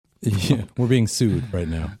Yeah, we're being sued right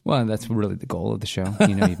now. Well, that's really the goal of the show.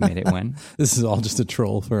 You know, you've made it win. This is all just a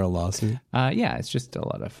troll for a lawsuit. Yeah, it's just a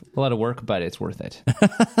lot of work, but it's worth it.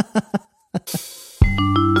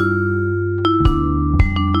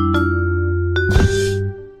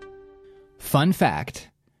 Fun fact: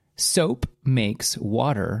 soap makes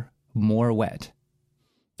water more wet.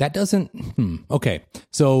 That doesn't... Okay,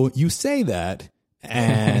 so you say that,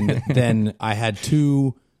 and then I had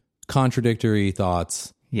two contradictory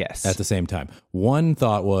thoughts Yes. at the same time. One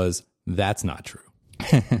thought was, that's not true.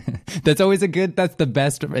 That's the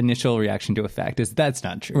best initial reaction to a fact is that's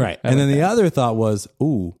not true. Right. And then the other thought was,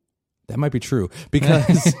 ooh, that might be true.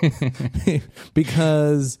 Because,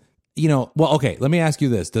 well, okay, let me ask you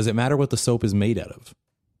this. Does it matter what the soap is made out of?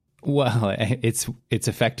 Well, its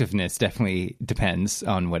effectiveness definitely depends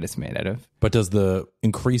on what it's made out of. But does the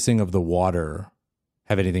increasing of the water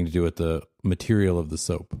have anything to do with the material of the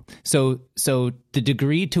soap? So the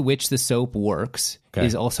degree to which the soap works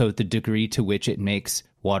is also the degree to which it makes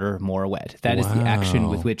water more wet. That is the action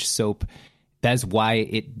with which soap, that's why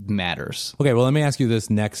it matters. Okay, well, let me ask you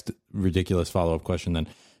this next ridiculous follow-up question then.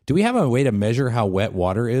 Do we have a way to measure how wet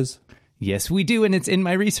water is? Yes, we do, and it's in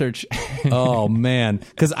my research. Oh, man.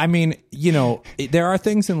 Because, I mean, there are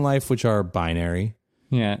things in life which are binary.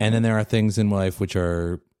 Yeah. And then there are things in life which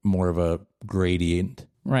are more of a gradient.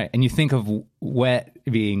 Right. And you think of wet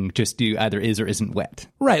being just you either is or isn't wet.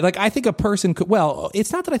 Right. Like I think a person could, well,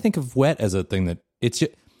 it's not that I think of wet as a thing that it's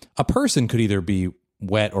just, a person could either be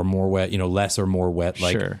wet or more wet, less or more wet.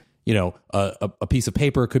 Like, Sure. A piece of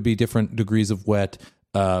paper could be different degrees of wet.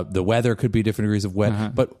 The weather could be different degrees of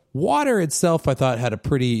wet. But water itself, I thought had a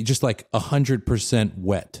pretty, just like 100%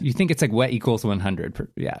 wet. You think it's like wet equals 100.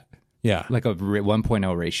 Yeah. Yeah. Like a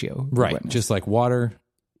 1.0 ratio. Right. Wetness. Just like water.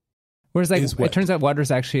 Whereas like it turns out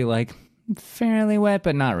water's actually like fairly wet,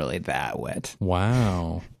 but not really that wet.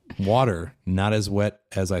 Wow. Water, not as wet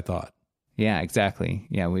as I thought. Yeah, exactly.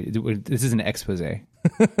 Yeah, this is an expose.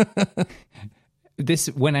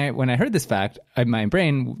 When I heard this fact, my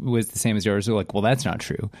brain was the same as yours. Like, well, that's not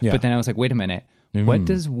true. Yeah. But then I was like, wait a minute. What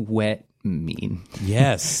does wet mean?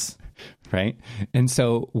 Yes. Right? And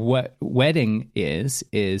so what wetting is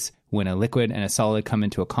when a liquid and a solid come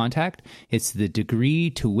into a contact, it's the degree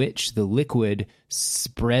to which the liquid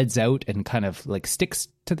spreads out and kind of like sticks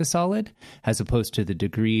to the solid, as opposed to the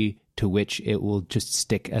degree to which it will just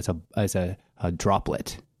stick as a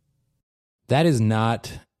droplet. That is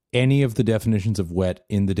not any of the definitions of wet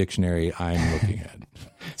in the dictionary I'm looking at.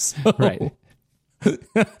 So, right.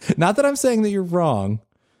 Not that I'm saying that you're wrong.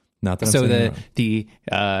 Not that I'm saying the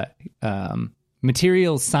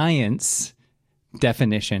material science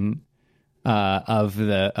definition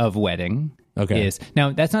of wetting is,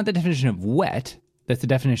 now that's not the definition of wet. That's the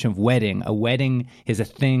definition of wetting. A wetting is a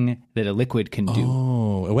thing that a liquid can do.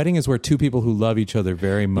 Oh, a wetting is where two people who love each other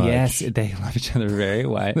very much. Yes, they love each other very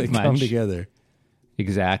much. They come together.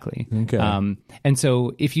 Exactly. Okay. And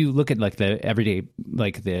so if you look at like the everyday,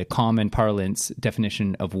 like the common parlance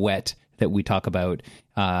definition of wet that we talk about,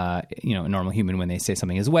 a normal human, when they say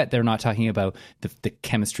something is wet, they're not talking about the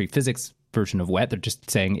chemistry physics version of wet. They're just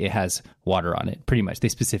saying it has water on it, pretty much. They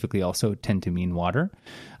specifically also tend to mean water.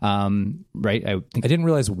 Right? I didn't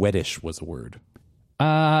realize wettish was a word.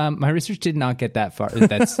 My research did not get that far.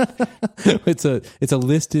 That's it's a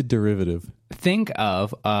listed derivative. Think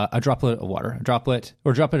of a droplet of water, a droplet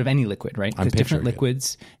of any liquid, right? Because different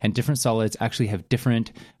liquids and different solids actually have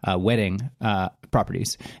different wetting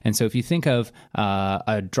properties. And so if you think of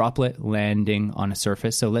a droplet landing on a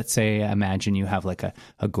surface, so let's say, imagine you have like a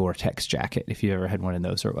Gore-Tex jacket, if you ever had one of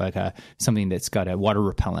those, or like something that's got a water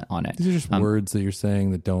repellent on it. These are just words that you're saying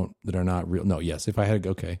that are not real. No, yes, if I had,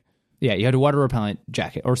 okay. Yeah, you had a water repellent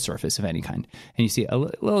jacket or surface of any kind, and you see a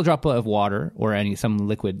little droplet of water or some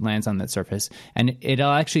liquid lands on that surface, and it'll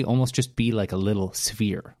actually almost just be like a little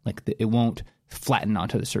sphere. Like it won't flatten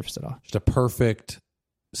onto the surface at all. Just a perfect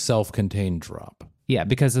self-contained drop. Yeah,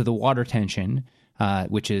 because of the water tension,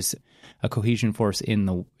 which is a cohesion force in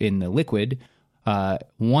the liquid,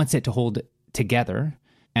 wants it to hold together,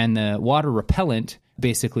 and the water repellent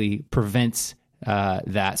basically prevents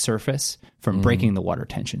that surface from breaking the water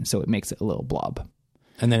tension, so it makes it a little blob.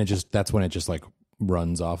 And then that's when it just like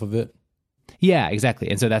runs off of it? Yeah, exactly.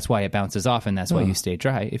 And so that's why it bounces off, and that's why you stay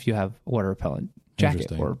dry if you have water repellent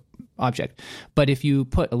jacket or object. But if you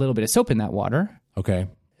put a little bit of soap in that water,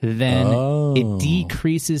 then it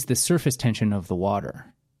decreases the surface tension of the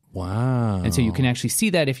wator. Wow. And so you can actually see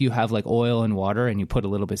that if you have like oil and water and you put a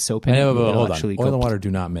little bit of soap in it. Hold on. Oil and water do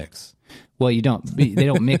not mix. Well, they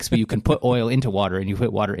don't mix, but you can put oil into water and you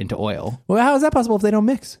put water into oil. Well, how is that possible if they don't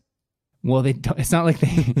mix? Well, they don't, it's not like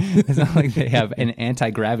they have an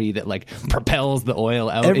anti-gravity that like propels the oil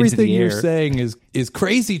out into the air. Everything you're saying is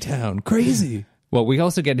crazy town, crazy. Well, we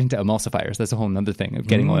also get into emulsifiers. That's a whole nother thing of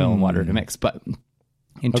getting oil and water to mix. But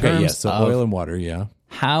in terms of oil and water,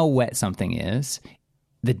 how wet something is,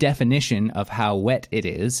 the definition of how wet it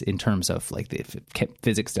is in terms of like the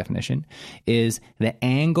physics definition is the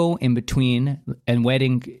angle in between, and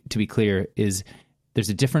wetting, to be clear, is there's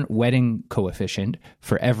a different wetting coefficient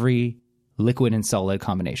for every liquid and solid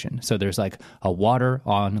combination. So there's like a water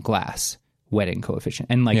on glass wetting coefficient.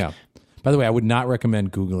 And like, by the way, I would not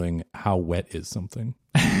recommend Googling how wet is something.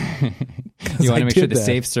 You want to make sure the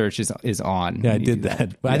safe search is on. Yeah, I did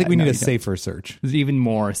that. But I think we need a safer search. It's even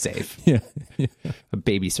more safe. Yeah. A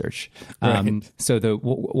baby search. Right. So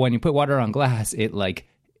when you put water on glass,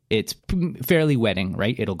 it's fairly wetting,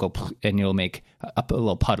 right? It'll go and you'll make a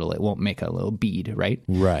little puddle. It won't make a little bead, right?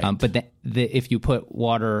 Right. But if you put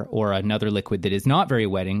water or another liquid that is not very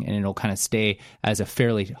wetting, and it'll kind of stay as a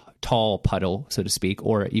fairly tall puddle, so to speak,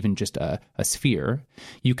 or even just a sphere,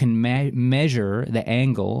 you can measure the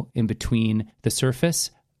angle in between the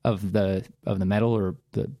surface of the metal or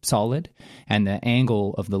the solid and the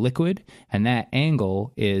angle of the liquid, and that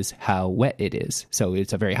angle is how wet it is. So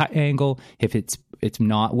it's a very high angle if it's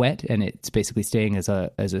not wet and it's basically staying as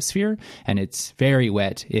a sphere, and it's very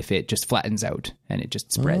wet if it just flattens out and it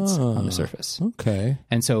just spreads on the surface. Okay.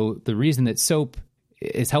 And so the reason that soap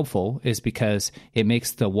is helpful is because it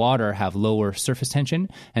makes the water have lower surface tension,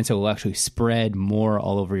 and so it will actually spread more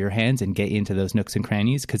all over your hands and get into those nooks and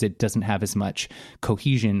crannies because it doesn't have as much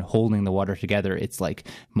cohesion holding the water together. It's like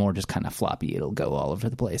more just kind of floppy. It'll go all over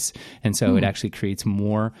the place, and so it actually creates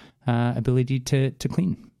more ability to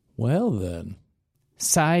clean. Well then.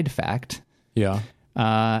 Side fact. Yeah.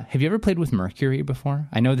 Have you ever played with mercury before?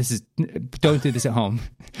 I know don't do this at home.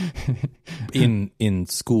 in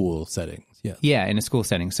school settings. Yeah. Yeah, in a school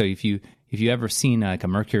setting. So if you ever seen like a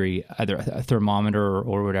mercury, either a thermometer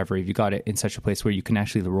or whatever, if you got it in such a place where you can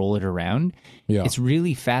actually roll it around, it's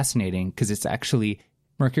really fascinating because it's actually,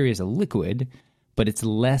 mercury is a liquid, but it's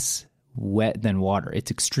less wet than water. It's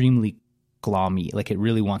extremely glommy, like it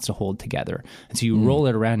really wants to hold together. And so you roll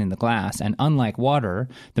it around in the glass, and unlike water,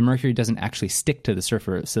 the mercury doesn't actually stick to the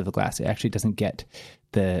surface of the glass. It actually doesn't get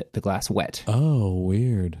the glass wet. Oh,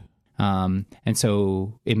 weird. And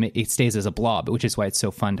so it stays as a blob, which is why it's so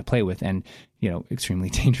fun to play with, and extremely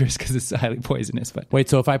dangerous because it's highly poisonous. But wait,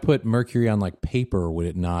 so if I put mercury on like paper, would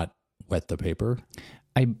it not wet the paper?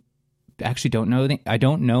 I actually don't know. I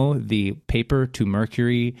don't know the paper to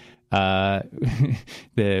mercury, the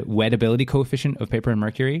wettability coefficient of paper and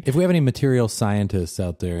mercury. If we have any material scientists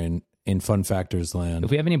out there in Fun Factors land, if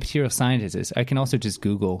we have any material scientists, I can also just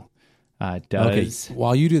Google. Okay,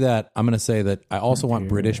 while you do that, I'm going to say that I also want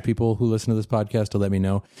British people who listen to this podcast to let me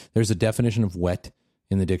know. There's a definition of wet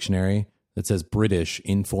in the dictionary that says British,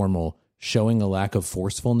 informal, showing a lack of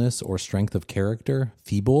forcefulness or strength of character,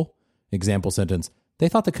 feeble. Example sentence, they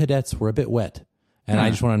thought the cadets were a bit wet. And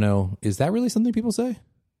I just want to know, is that really something people say?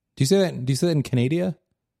 Do you say that in Canada?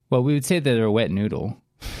 Well, we would say that they're a wet noodle.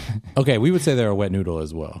 Okay, we would say they're a wet noodle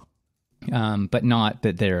as well. But not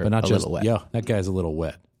that they're little wet. Yeah, that guy's a little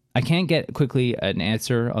wet. I can't get quickly an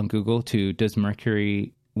answer on Google to does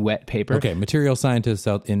mercury wet paper. Okay, material scientists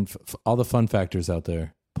out in all the fun factors out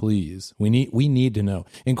there, please. We need to know.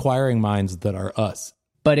 Inquiring minds that are us.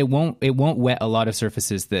 But it won't wet a lot of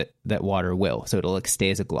surfaces that water will. So it'll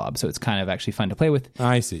stay as a glob. So it's kind of actually fun to play with.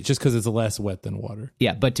 I see. Just because it's less wet than water.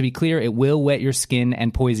 Yeah, but to be clear, it will wet your skin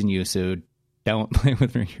and poison you. So don't play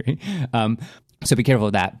with mercury. So be careful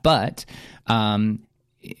of that. But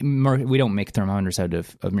we don't make thermometers out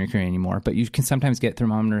of mercury anymore, but you can sometimes get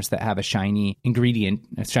thermometers that have a shiny ingredient,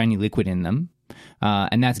 a shiny liquid in them.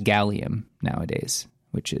 And that's gallium nowadays,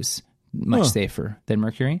 which is much safer than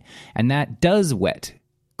mercury. And that does wet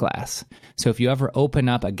glass. So if you ever open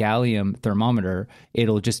up a gallium thermometer,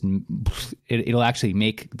 it'll actually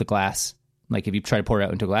make the glass, like if you try to pour it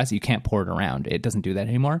out into glass, you can't pour it around. It doesn't do that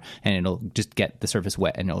anymore. And it'll just get the surface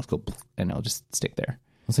wet and it'll go and it'll just stick there.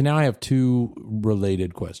 So now I have two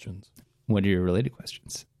related questions. What are your related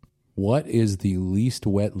questions? What is the least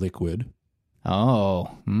wet liquid? Oh,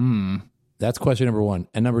 That's question number one.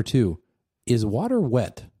 And number two, is water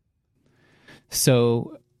wet?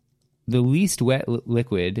 So the least wet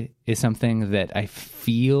liquid is something that I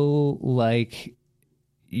feel like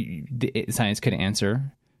science could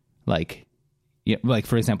answer. Like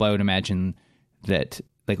for example, I would imagine that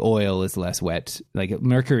like oil is less wet. Like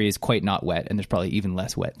mercury is quite not wet, and there's probably even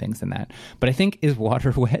less wet things than that. But I think is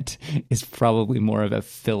water wet is probably more of a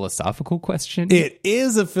philosophical question. It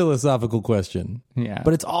is a philosophical question. Yeah.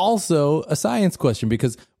 But it's also a science question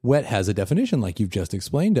because wet has a definition like you've just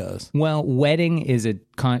explained to us. Well, wetting is an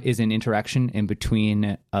interaction in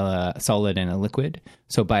between a solid and a liquid.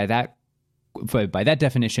 So by that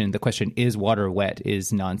definition, the question is water wet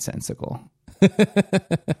is nonsensical.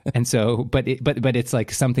 And so, but it's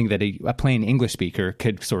like something that a plain English speaker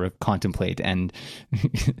could sort of contemplate and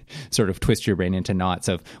sort of twist your brain into knots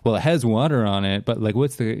of, well, it has water on it, but like,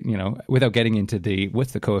 what's the, without getting into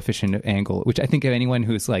what's the coefficient of angle, which I think of anyone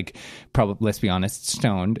who's like, probably, let's be honest,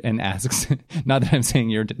 stoned and asks, not that I'm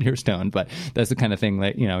saying you're stoned, but that's the kind of thing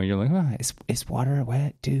that, you're like, oh, is water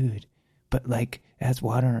wet, dude? But like, it has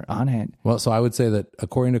water on it. Well, so I would say that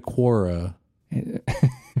according to Quora,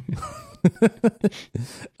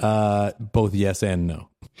 both yes and no.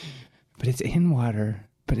 But it's in water,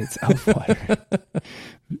 but it's of water.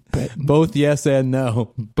 But both yes and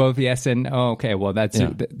no. Both yes and no. Okay, well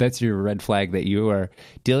that's your red flag that you are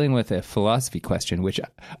dealing with a philosophy question, which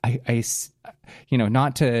I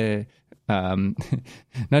not to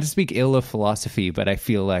speak ill of philosophy, but I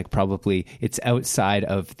feel like probably it's outside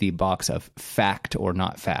of the box of fact or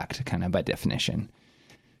not fact, kind of by definition.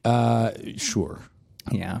 Sure.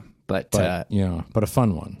 Yeah. But a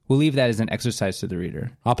fun one. We'll leave that as an exercise to the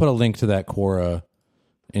reader. I'll put a link to that Quora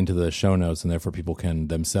into the show notes, and therefore people can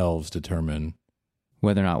themselves determine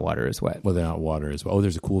whether or not water is wet. Oh,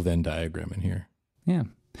 there's a cool Venn diagram in here. Yeah.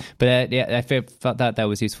 But I felt that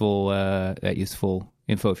was useful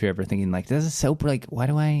info if you're ever thinking like, does a soap, like, why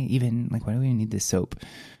do we even need this soap?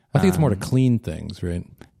 I think it's more to clean things, right?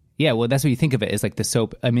 Yeah, well, that's what you think of it as, like the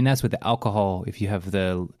soap. I mean, that's with the alcohol. If you have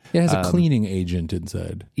it has a cleaning agent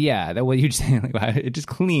inside. Yeah, that what you just saying, like, it just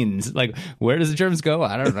cleans. Like, where does the germs go?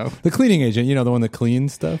 I don't know. The cleaning agent, the one that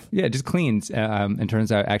cleans stuff. Yeah, it just cleans. And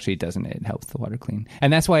turns out actually it doesn't. It helps the water clean.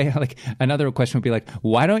 And that's why, like, another question would be like,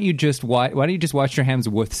 why don't you just wash your hands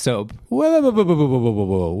with soap? Whoa.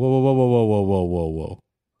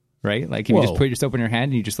 Right? Like, you just put your soap in your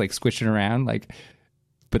hand and you just like squish it around, like,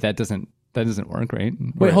 but that doesn't work, right?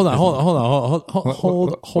 Wait, hold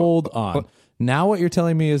on. Now what you're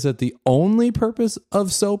telling me is that the only purpose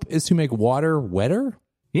of soap is to make water wetter?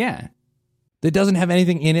 Yeah. That doesn't have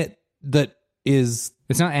anything in it that is...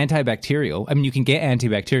 It's not antibacterial. I mean, you can get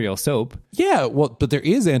antibacterial soap. Yeah, well, but there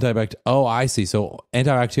is antibacterial... Oh, I see. So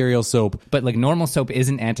antibacterial soap... But like normal soap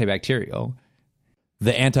isn't antibacterial.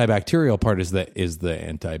 The antibacterial part is the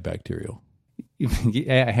antibacterial.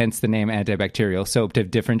 Yeah, hence the name antibacterial soap, to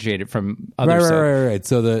differentiate it from other soap. Right.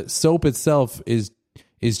 So the soap itself is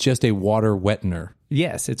just a water wettener.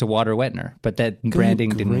 Yes, it's a water wettener, but that branding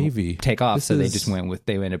didn't take off, so they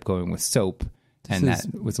ended up going with soap, and that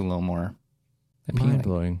was a little more appealing.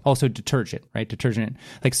 Mind-blowing. Also detergent, right? Detergent,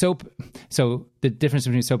 like soap. So the difference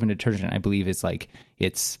between soap and detergent, I believe, is like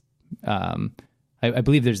it's. I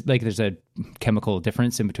believe there's a chemical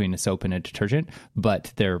difference in between a soap and a detergent,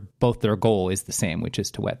 but their goal is the same, which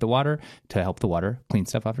is to wet the water to help the water clean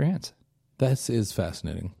stuff off your hands. That is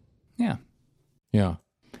fascinating. Yeah. Yeah.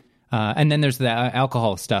 And then there's the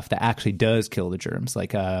alcohol stuff that actually does kill the germs.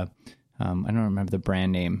 Like I don't remember the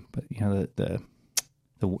brand name, but the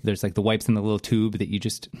there's like the wipes in the little tube that you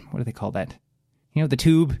just, what do they call that? The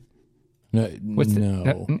tube. No.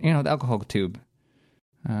 The alcohol tube.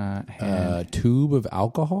 Tube of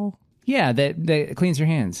alcohol? Yeah, that cleans your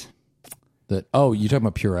hands. You talking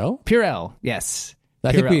about Purell? Purell, yes.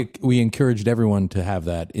 I think we encouraged everyone to have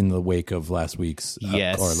that in the wake of last week's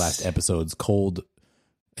or last episode's cold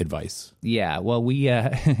advice. Yeah, well, we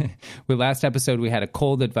with last episode we had a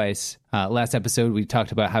cold advice. Last episode we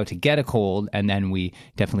talked about how to get a cold, and then we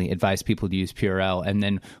definitely advised people to use Purell, and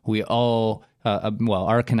then we all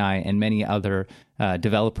Ark and I and many other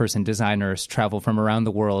developers and designers travel from around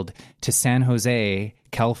the world to San Jose,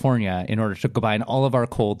 California, in order to combine all of our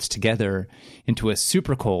colds together into a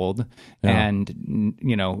super cold, and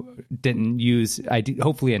didn't use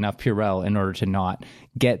hopefully enough Purell in order to not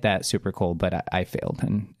get that super cold. But I failed,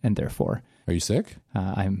 and therefore. Are you sick?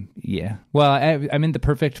 Well, I'm in the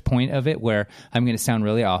perfect point of it where I'm going to sound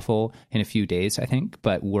really awful in a few days, I think.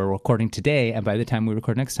 But we're recording today, and by the time we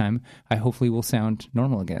record next time, I hopefully will sound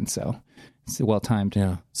normal again. So it's well timed.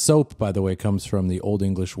 Yeah. Soap, by the way, comes from the Old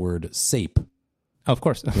English word sape. Oh, of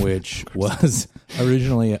course. Which was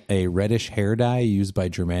originally a reddish hair dye used by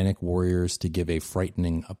Germanic warriors to give a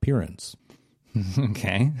frightening appearance.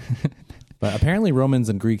 Okay. But apparently Romans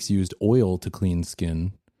and Greeks used oil to clean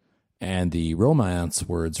skin. And the Romance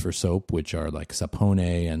words for soap, which are like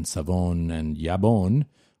sapone and savon and jabon,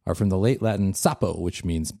 are from the late Latin sapo, which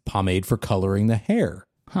means pomade for coloring the hair.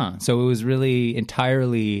 Huh. So it was really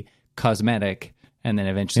entirely cosmetic, and then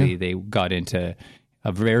eventually they got into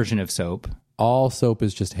a version of soap. All soap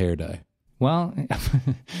is just hair dye. Well,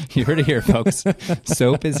 you heard it here, folks.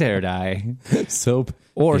 Soap is hair dye. Soap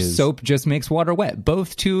just makes water wet.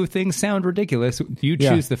 Both two things sound ridiculous. You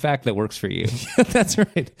choose the fact that works for you. That's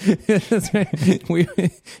right. That's right. We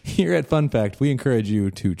here at Fun Fact, we encourage you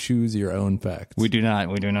to choose your own facts. We do not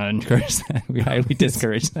encourage that. We highly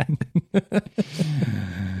discourage that.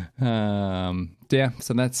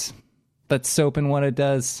 So that's soap and what it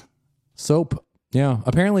does. Soap. Yeah.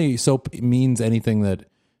 Apparently soap means anything that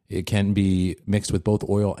it can be mixed with both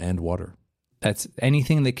oil and water. That's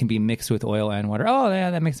anything that can be mixed with oil and water. Oh,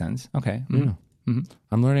 yeah, that makes sense. Okay. Mm-hmm. Mm-hmm.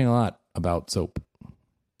 I'm learning a lot about soap.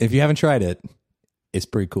 If you haven't tried it, it's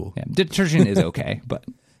pretty cool. Yeah. Detergent is okay, but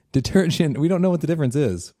detergent, we don't know what the difference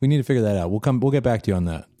is. We need to figure that out. We'll get back to you on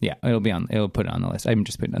that. Yeah, it'll put it on the list. I'm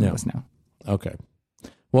just putting it on the list now. Okay.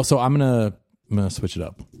 Well, so I'm gonna switch it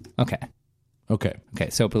up. Okay.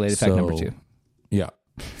 Soap related fact number 2. Yeah.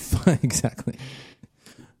 Exactly.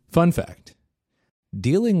 Fun fact.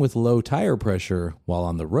 Dealing with low tire pressure while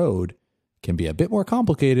on the road can be a bit more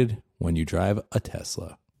complicated when you drive a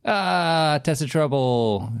Tesla. Tesla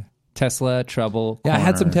trouble. Tesla trouble corner. Yeah, I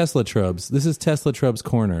had some Tesla trubs. This is Tesla Trubs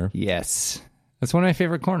Corner. Yes. That's one of my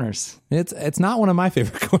favorite corners. It's not one of my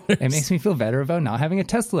favorite corners. It makes me feel better about not having a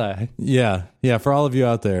Tesla. Yeah. For all of you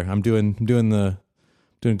out there, I'm doing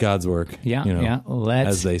God's work. Yeah,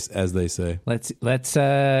 as they say.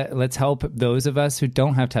 Let's help those of us who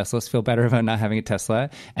don't have Teslas feel better about not having a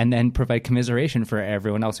Tesla, and then provide commiseration for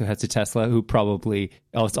everyone else who has a Tesla who probably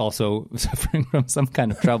is also suffering from some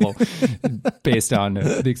kind of trouble based on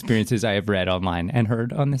the experiences I have read online and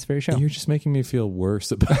heard on this very show. You're just making me feel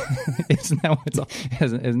worse about Isn't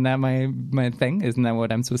that my thing? Isn't that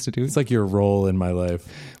what I'm supposed to do? It's like your role in my life.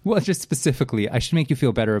 Well, just specifically, I should make you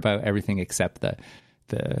feel better about everything except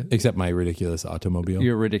my ridiculous automobile.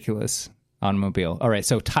 Your ridiculous automobile. All right,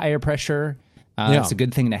 so tire pressure. It's a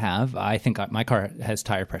good thing to have. I think my car has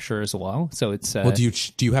tire pressure as well. So it's. Well, do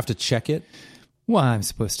you have to check it? Well, I'm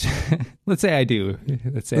supposed to. Let's say I do.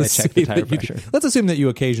 Let's say I check the tire pressure. Let's assume that you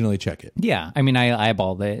occasionally check it. Yeah, I mean, I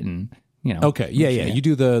eyeballed it, and Okay, yeah. You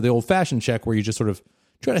do the old fashioned check where you just sort of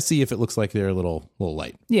try to see if it looks like they're a little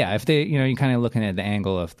light. Yeah, if they, you're kind of looking at the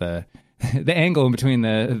angle of the angle in between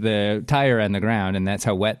the tire and the ground, and that's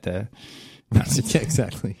how wet the. Yeah,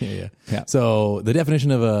 exactly. Yeah. So the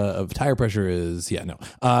definition of tire pressure is no.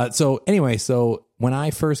 So anyway, when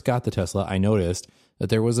I first got the Tesla, I noticed that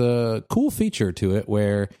there was a cool feature to it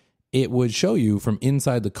where it would show you from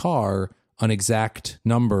inside the car an exact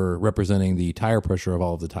number representing the tire pressure of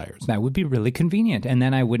all of the tires. That would be really convenient, and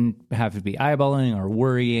then I wouldn't have to be eyeballing or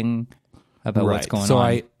worrying about what's going on. So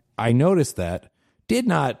I noticed that, did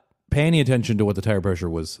not pay any attention to what the tire pressure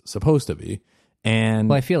was supposed to be.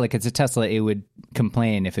 And I feel like it's a Tesla. It would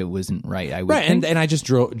complain if it wasn't right. I would think. And I just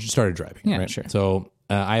started driving. Yeah, right? Sure. So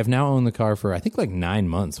I have now owned the car for I think like 9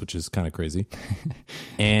 months, which is kind of crazy.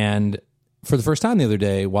 And for the first time the other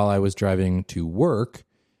day, while I was driving to work,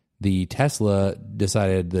 the Tesla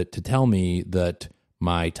decided to tell me that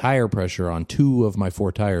my tire pressure on 2 of my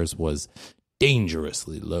 4 tires was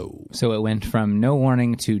dangerously low. So it went from no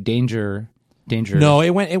warning to danger. No,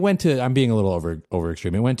 it went to, I'm being a little over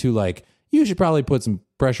extreme. It went to like, you should probably put some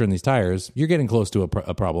pressure in these tires. You're getting close to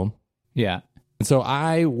a problem. Yeah. And so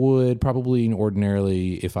I would probably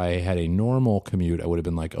ordinarily, if I had a normal commute, I would have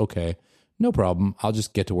been like, okay, no problem. I'll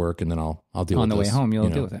just get to work and then I'll deal with it. On the way home, you'll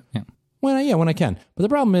deal with it. Yeah. When I can. But the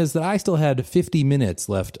problem is that I still had 50 minutes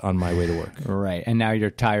left on my way to work. Right. And now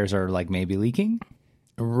your tires are like maybe leaking?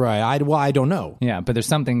 Right. I don't know. Yeah, but there's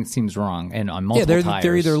something that seems wrong. And on multiple tires.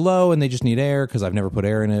 They're either low and they just need air because I've never put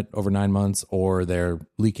air in it over 9 months, or they're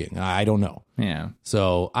leaking. I don't know. Yeah.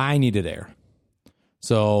 So I needed air.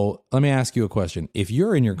 So let me ask you a question. If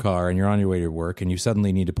you're in your car and you're on your way to work and you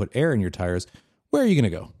suddenly need to put air in your tires, where are you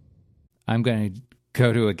going to go? I'm going to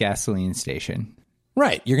go to a gasoline station.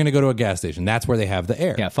 Right. You're going to go to a gas station. That's where they have the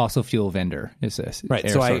air. Yeah, fossil fuel vendor is this. Right.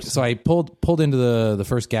 So I pulled into the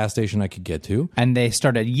first gas station I could get to. And they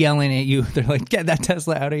started yelling at you. They're like, get that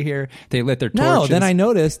Tesla out of here. They lit their torches. No, then I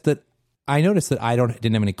noticed that I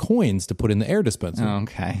didn't have any coins to put in the air dispenser. Oh,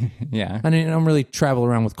 okay. Yeah. I don't really travel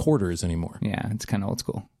around with quarters anymore. Yeah, it's kind of old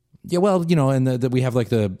school. Yeah, well, and we have like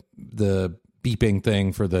the beeping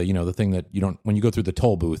thing for the thing that you don't, when you go through the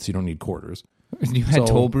toll booths, you don't need quarters. You had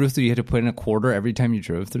toll booths that you had to put in a quarter every time you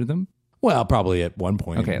drove through them? Well, probably at one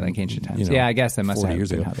point. Okay, like ancient times. Yeah, I guess that must have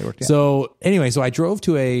been how they worked. Yeah. So anyway, so I drove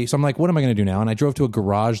so I'm like, what am I going to do now? And I drove to a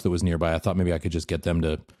garage that was nearby. I thought maybe I could just get them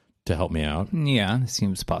to to help me out. Yeah, it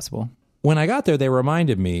seems possible. When I got there, they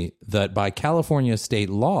reminded me that by California state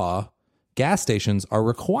law, gas stations are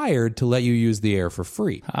required to let you use the air for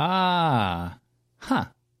free. Ah, huh.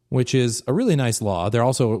 Which is a really nice law. They're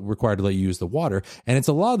also required to let you use the water. And it's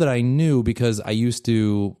a law that I knew because I used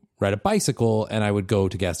to ride a bicycle and I would go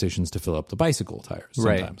to gas stations to fill up the bicycle tires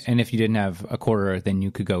sometimes. Right. And if you didn't have a quarter, then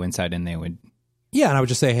you could go inside and they would... Yeah, and I would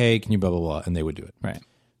just say, hey, can you blah, blah, blah, and they would do it. Right.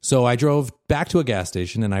 So I drove back to a gas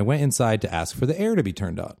station and I went inside to ask for the air to be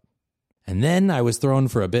turned on. And then I was thrown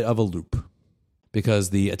for a bit of a loop because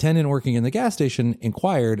the attendant working in the gas station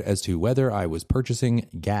inquired as to whether I was purchasing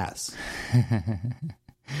gas.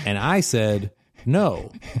 And I said,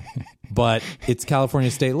 no, but it's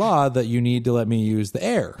California state law that you need to let me use the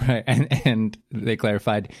air. Right. And they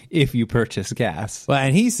clarified, if you purchase gas. Well,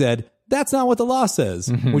 and he said, that's not what the law says.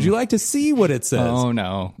 Mm-hmm. Would you like to see what it says? Oh,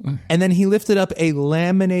 no. And then he lifted up a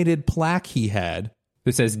laminated plaque he had.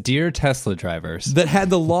 It says, Dear Tesla drivers. That had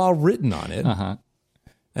the law written on it. Uh-huh.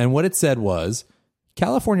 And what it said was,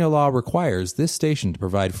 California law requires this station to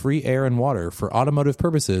provide free air and water for automotive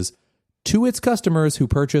purposes to its customers who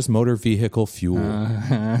purchase motor vehicle fuel.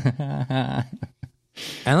 And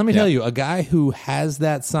let me tell you, a guy who has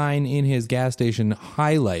that sign in his gas station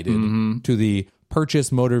highlighted to the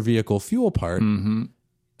purchase motor vehicle fuel part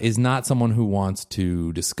is not someone who wants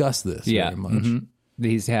to discuss this very much. Mm-hmm.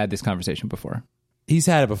 He's had this conversation before. He's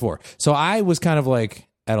had it before. So I was kind of like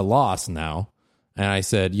at a loss now. And I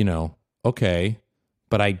said, okay,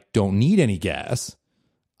 but I don't need any gas.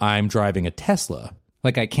 I'm driving a Tesla.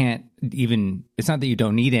 Like I can't even, it's not that you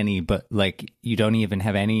don't need any, but like you don't even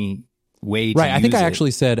have any way to Right, I think I it.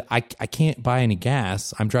 actually said, I can't buy any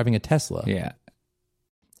gas. I'm driving a Tesla. Yeah.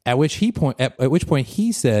 At which point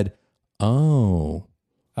he said, oh,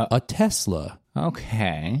 a Tesla.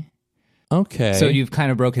 Okay. Okay. So you've kind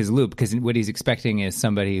of broke his loop because what he's expecting is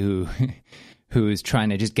somebody who's trying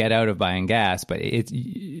to just get out of buying gas, but it's,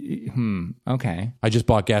 okay. I just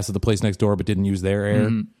bought gas at the place next door but didn't use their air.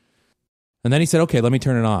 Mm-hmm. And then he said, okay, let me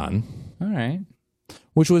turn it on. All right.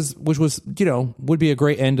 Which was, would be a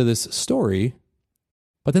great end to this story.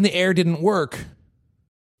 But then the air didn't work.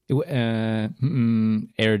 Air,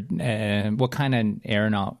 what kind of air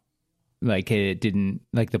not? Like it didn't,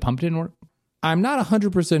 like the pump didn't work? I'm not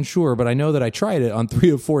 100% sure, but I know that I tried it on 3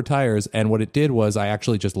 of 4 tires, and what it did was I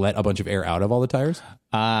actually just let a bunch of air out of all the tires.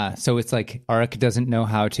 So it's like ARC doesn't know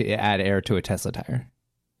how to add air to a Tesla tire.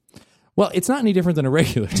 Well, it's not any different than a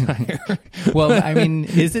regular tire. Well, I mean,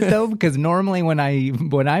 is it though? Because normally when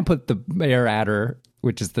I put the air adder,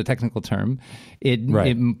 which is the technical term,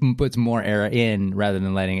 it puts more air in rather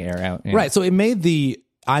than letting air out. Yeah. Right. So it made the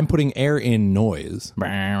I'm putting air in noise.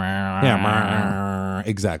 Yeah,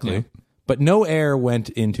 exactly. Yeah. But no air went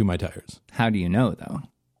into my tires. How do you know though?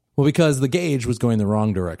 Well, because the gauge was going the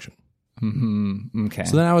wrong direction. Mm-hmm. Okay.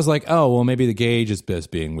 So then I was like, oh, well, maybe the gauge is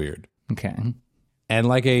just being weird. Okay. And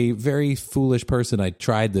like a very foolish person, I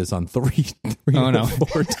tried this on 3 or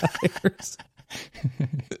 4 tires.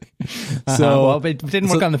 So, well, it didn't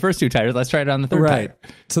work on the first 2 tires. Let's try it on the third tire.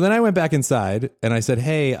 So then I went back inside and I said,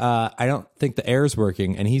 hey, I don't think the air's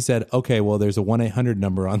working. And he said, okay, well, there's a 1-800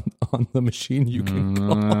 number on the machine you can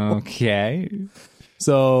call. Okay.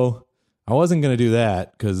 So I wasn't going to do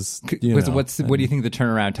that because, what do you think the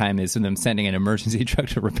turnaround time is in them sending an emergency truck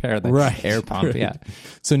to repair the air pump? Right. Yeah.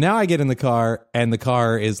 So now I get in the car and the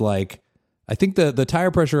car is like, I think the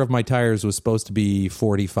tire pressure of my tires was supposed to be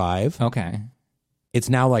 45. Okay. It's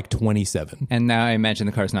now like 27. And now I imagine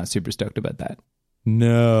the car's not super stoked about that.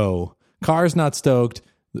 No. Car's not stoked.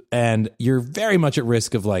 And you're very much at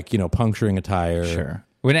risk of puncturing a tire. Sure.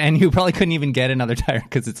 And you probably couldn't even get another tire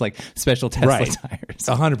because it's like special Tesla tires.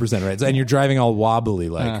 100% right. And you're driving all wobbly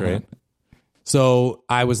right? So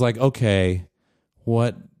I was like, okay,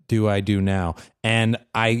 what do I do now? And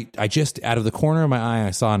I just out of the corner of my eye,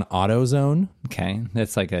 I saw an AutoZone. Okay.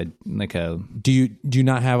 That's like a Do you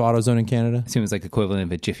not have AutoZone in Canada? Seems like equivalent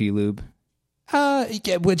of a Jiffy Lube. Well,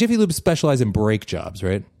 Jiffy Lube specialize in brake jobs,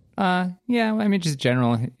 right? Yeah, I mean just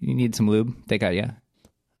general, you need some lube, they got you.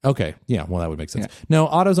 Okay. Yeah, well that would make sense. Yeah. No,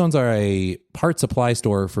 AutoZones are a part supply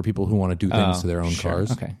store for people who want to do things to their own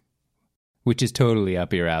cars. Okay. Which is totally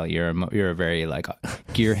up your alley. You're a very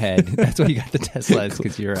gearhead. That's why you got the Teslas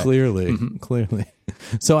because you're clearly.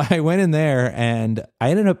 So I went in there and I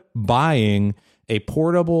ended up buying a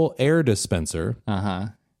portable air dispenser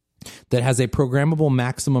that has a programmable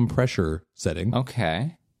maximum pressure setting.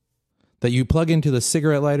 Okay. That you plug into the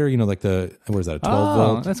cigarette lighter. What is that? A 12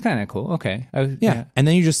 volt? That's kind of cool. Okay. Yeah. And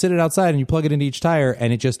then you just sit it outside and you plug it into each tire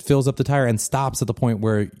and it just fills up the tire and stops at the point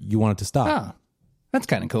where you want it to stop. Oh, that's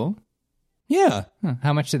kind of cool. Yeah. Huh.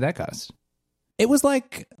 How much did that cost? It was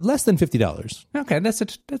like less than $50. Okay, that's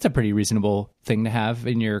a pretty reasonable thing to have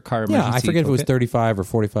in your car. Yeah, I forget if it was 35 or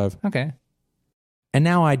 45. Okay. And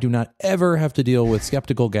now I do not ever have to deal with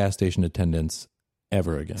skeptical gas station attendants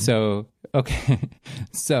ever again. So, okay.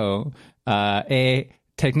 So,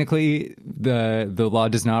 technically, the law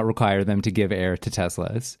does not require them to give air to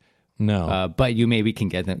Teslas. No. But you maybe can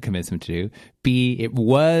convince them to do. B, it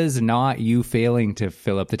was not you failing to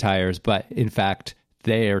fill up the tires, but in fact,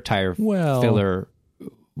 their tire filler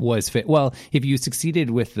was fit. Well, if you succeeded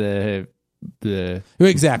with the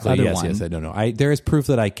exactly, other yes, one, yes, I don't know. There is proof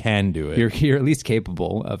that I can do it. You're at least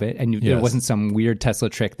capable of it, and there wasn't some weird Tesla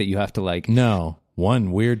trick that you have to like. No,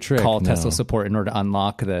 one weird trick. Call Tesla support in order to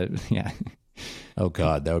unlock the Oh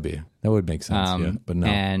God, that would make sense. But no.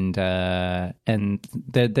 And I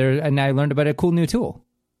learned about a cool new tool.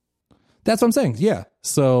 That's what I'm saying. Yeah.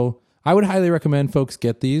 So I would highly recommend folks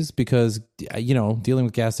get these because dealing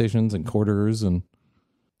with gas stations and quarters and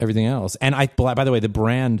everything else. And by the way, the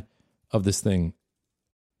brand of this thing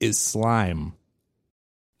is Slime.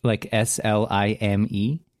 Like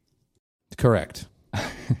SLIME? Correct.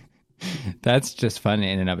 That's just fun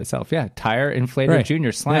in and of itself. Yeah. Tire Inflator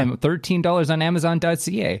Junior Slime. $13 on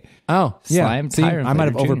Amazon.ca. Oh, yeah. Slime Tire Inflator I might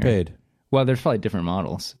have Junior. overpaid. Well, there's probably different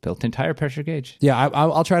models. Built-in tire pressure gauge. Yeah,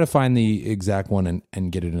 I'll try to find the exact one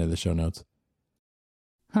and get it into the show notes.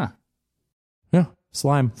 Huh. Yeah.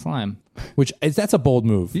 Slime. That's a bold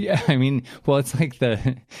move. Yeah. I mean, well, it's like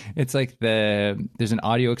there's an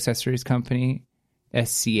audio accessories company,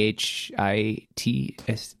 SCHIT.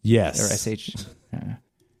 Yes. Or SH.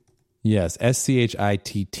 Yes, SCHITT, I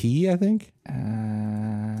think.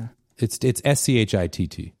 It's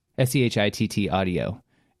SCHITT. SCHITT audio.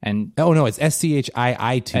 And no, it's SCHIIT.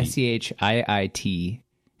 SCHIIT.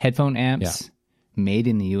 Headphone amps made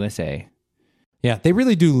in the USA. Yeah, they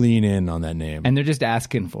really do lean in on that name. And they're just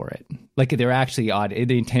asking for it. Like they're actually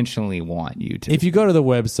they intentionally want you to. If you go to the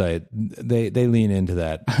website, they lean into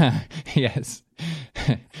that. Yes.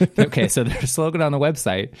 Okay, so their slogan on the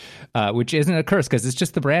website, which isn't a curse because it's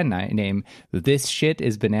just the brand name, "This shit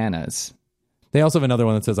is bananas." They also have another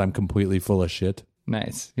one that says, "I'm completely full of shit."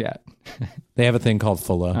 Nice, yeah. They have a thing called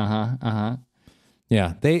Fulla.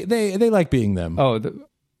 Yeah, they like being them. Oh,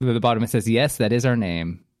 the bottom it says, "Yes, that is our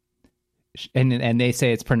name," and they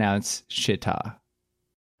say it's pronounced Shitta.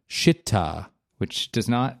 Shitta. Which does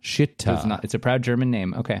not... Shitta. It's a proud German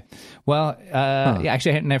name. Okay. Well, yeah,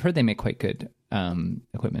 actually, and I've heard they make quite good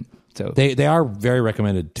equipment. So they are very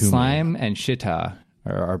recommended to Slime me. and Shitta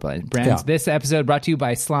are our brands. Yeah. This episode brought to you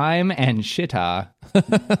by Slime and Shitta.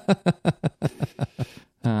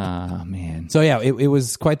 Oh, man. So yeah, it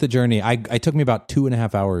was quite the journey. It took me about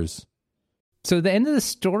 2.5 hours. So the end of the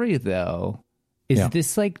story, though, is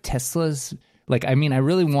this like Tesla's... Like, I mean, I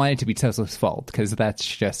really want it to be Tesla's fault because that's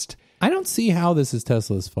just... I don't see how this is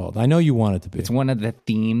Tesla's fault. I know you want it to be. It's one of the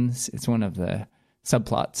themes. It's one of the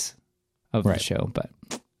subplots of the show. But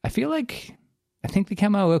I think they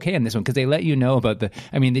came out okay in this one because they let you know about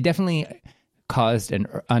they definitely caused an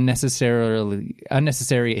unnecessary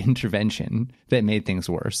intervention that made things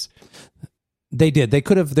worse. They did. They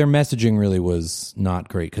could have, their messaging really was not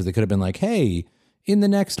great because they could have been like, hey, in the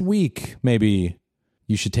next week, maybe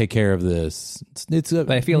you should take care of this.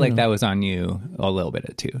 But I feel like that was on you a little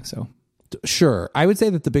bit too. So sure, I would say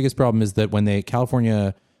that the biggest problem is that when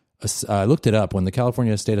California looked it up, when the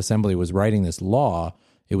California State Assembly was writing this law,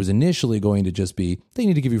 it was initially going to just be they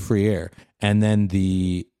need to give you free air, and then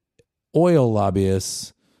the oil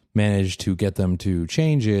lobbyists managed to get them to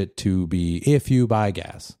change it to be if you buy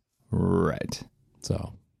gas. Right.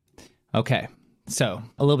 So okay, so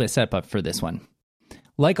a little bit of setup for this one.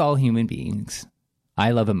 Like all human beings,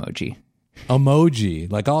 I love emoji.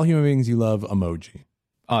 Emoji. Like all human beings, you love emoji.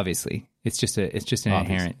 Obviously. It's just an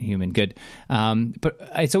inherent human good. But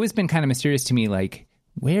it's always been kind of mysterious to me, like,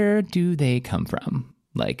 where do they come from?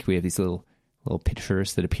 Like, we have these little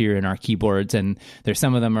pictures that appear in our keyboards, and there's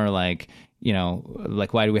some of them are like,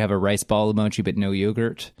 like, why do we have a rice ball emoji but no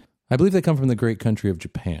yogurt? I believe they come from the great country of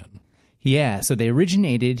Japan. Yeah, so they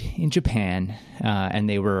originated in Japan, and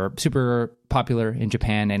they were super popular in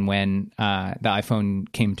Japan. And when the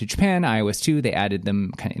iPhone came to Japan, iOS 2, they added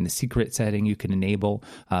them kind of in the secret setting you can enable.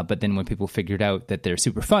 But then when people figured out that they're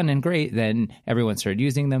super fun and great, then everyone started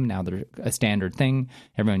using them. Now they're a standard thing.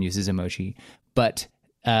 Everyone uses emoji. But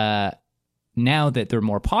now that they're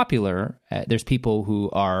more popular, there's people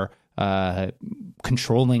who are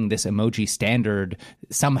controlling this emoji standard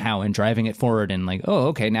somehow and driving it forward, and like, oh,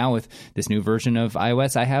 okay, now with this new version of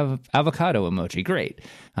iOS, I have avocado emoji. Great.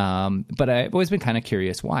 But I've always been kind of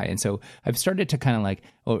curious why. And so I've started to kind of like,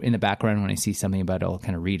 in the background, when I see something about it, I'll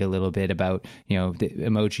kind of read a little bit about, the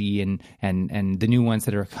emoji and the new ones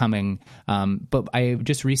that are coming. But I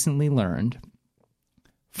just recently learned,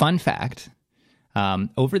 fun fact,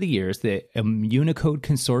 over the years, the Unicode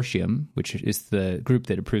Consortium, which is the group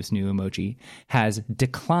that approves new emoji, has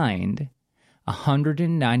declined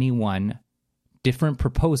 191 different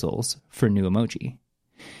proposals for new emoji.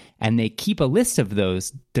 And they keep a list of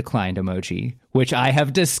those declined emoji, which I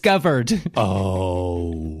have discovered.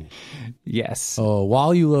 Oh. Yes. Oh,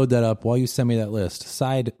 while you load that up, while you send me that list,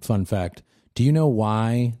 side fun fact, do you know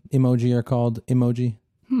why emoji are called emoji?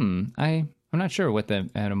 I'm not sure what the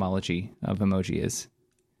etymology of emoji is.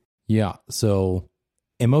 Yeah, so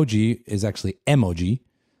emoji is actually emoji,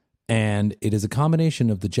 and it is a combination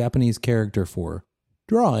of the Japanese character for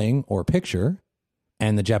drawing or picture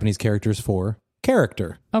and the Japanese characters for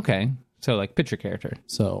character. Okay, so like picture character.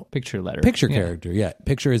 So picture letter. Picture character, yeah.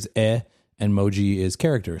 Picture is and emoji is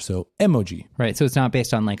character, so emoji. Right, so it's not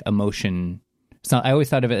based on like emotion. It's not, I always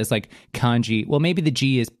thought of it as like kanji. Well, maybe the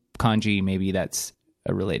G is kanji, maybe that's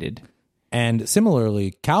related. And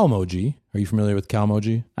similarly, Calmoji. Are you familiar with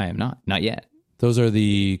Calmoji? I am not. Not yet. Those are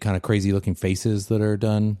the kind of crazy looking faces that are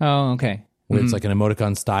done. Oh, okay. Where it's like an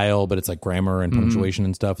emoticon style, but it's like grammar and punctuation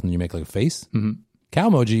and stuff, and then you make like a face.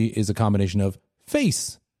 Calmoji is a combination of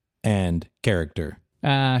face and character.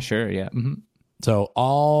 Sure, yeah. So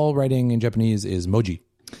all writing in Japanese is moji.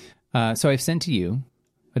 So I've sent to you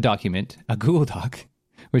a document, a Google Doc,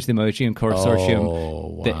 which the Emoji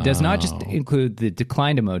Consortium that does not just include the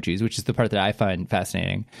declined emojis, which is the part that I find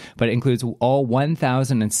fascinating, but it includes all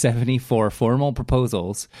 1,074 formal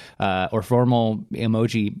proposals or formal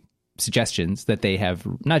emoji suggestions that they have,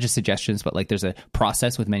 not just suggestions, but like there's a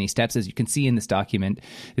process with many steps. As you can see in this document,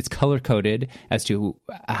 it's color-coded as to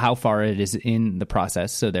how far it is in the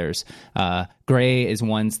process. So there's gray is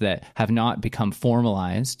ones that have not become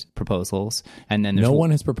formalized proposals. And then there's no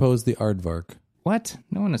one has proposed the aardvark. What?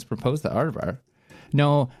 No one has proposed the aardvark.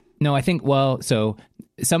 No, I think, well, so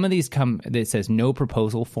some of these come, that says no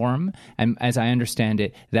proposal form. And as I understand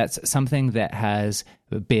it, that's something that has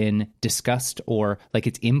been discussed or like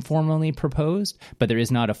it's informally proposed, but there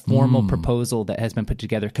is not a formal proposal that has been put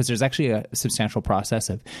together, because there's actually a substantial process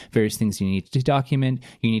of various things you need to document.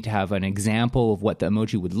 You need to have an example of what the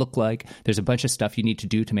emoji would look like. There's a bunch of stuff you need to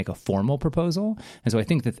do to make a formal proposal. And so I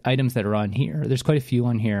think that items that are on here, there's quite a few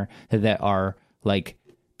on here that are like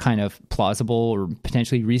kind of plausible or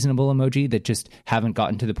potentially reasonable emoji that just haven't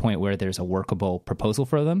gotten to the point where there's a workable proposal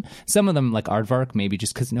for them. Some of them, like aardvark, maybe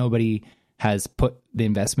just because nobody has put the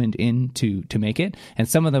investment in to make it, and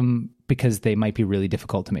some of them because they might be really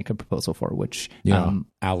difficult to make a proposal for, which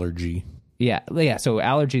allergy. Yeah. So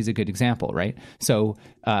allergy is a good example, right? So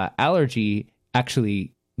allergy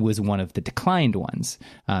actually was one of the declined ones.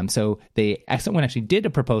 So someone actually did a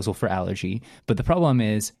proposal for allergy, but the problem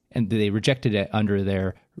is, and they rejected it under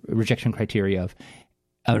their rejection criteria of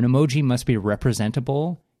an emoji must be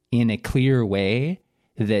representable in a clear way,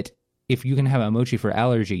 that if you can have an emoji for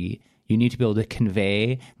allergy, you need to be able to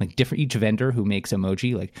convey like each vendor who makes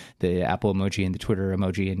emoji, like the Apple emoji and the Twitter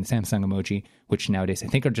emoji and the Samsung emoji, which nowadays I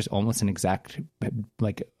think are just almost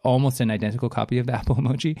almost an identical copy of the Apple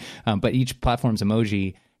emoji. But each platform's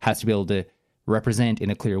emoji has to be able to represent in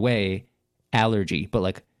a clear way allergy. But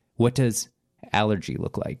like, what does allergy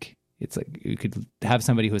look like? It's like you could have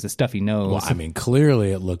somebody who has a stuffy nose. Well, I mean,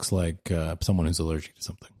 clearly it looks like someone who's allergic to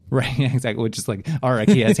something. Right, exactly. Which is like, all right,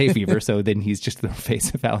 he has hay fever, so then he's just the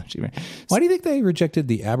face of allergy. Right? Why do you think they rejected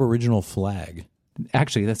the Aboriginal flag?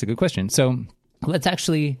 Actually, that's a good question. So let's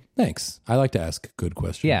actually... Thanks. I like to ask good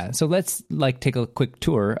questions. Yeah, so let's like take a quick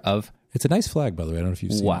tour of... It's a nice flag, by the way. I don't know if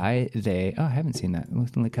you've seen it. I haven't seen that.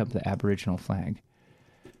 Let's look up the Aboriginal flag.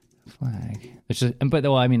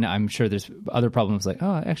 I'm sure there's other problems like,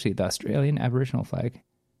 actually the Australian Aboriginal flag.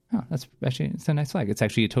 It's a nice flag. It's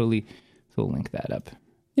actually so we'll link that up.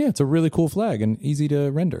 Yeah, it's a really cool flag and easy to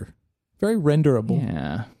render. Very renderable.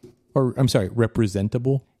 Yeah. Or, I'm sorry,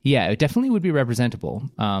 representable. Yeah, it definitely would be representable,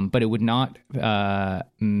 but it would not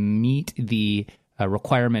meet the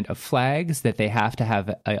requirement of flags that they have to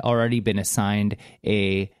have already been assigned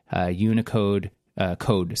a Unicode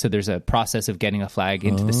code. So there's a process of getting a flag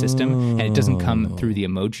into the system, and it doesn't come through the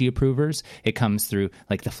emoji approvers. It comes through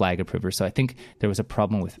like the flag approvers. So I think there was a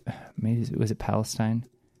problem with, maybe was it Palestine?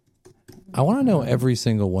 I want to know every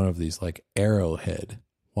single one of these, like Arrowhead.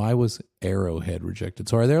 Why was Arrowhead rejected?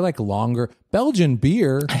 So are there like longer Belgian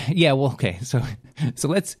beer? Yeah, well, okay. So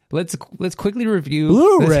let's quickly review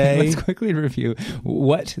Blu-ray. Let's quickly review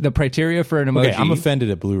what the criteria for an emoji. Okay, I'm offended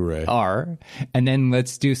at Blu-ray. Are, and then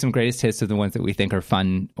let's do some greatest hits of the ones that we think are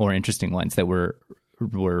fun or interesting ones that were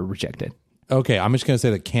rejected. Okay, I'm just going to say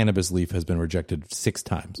that Cannabis Leaf has been rejected 6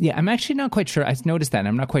 times. Yeah, I'm actually not quite sure. I noticed that, and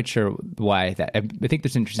I'm not quite sure why that. I think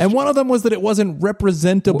there's interesting. And one of them was that it wasn't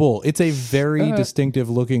representable. It's a very distinctive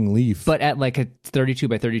looking leaf. But at like a 32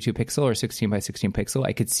 by 32 pixel or 16 by 16 pixel,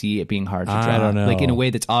 I could see it being hard to draw. I don't know. Like in a way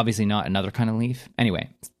that's obviously not another kind of leaf. Anyway,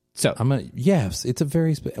 so yes, it's a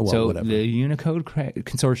very whatever. The Unicode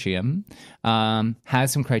Consortium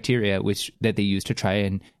has some criteria that they use to try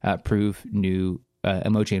and prove new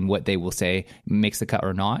emoji and what they will say makes the cut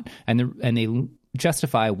or not, and they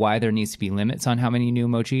justify why there needs to be limits on how many new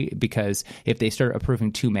emoji, because if they start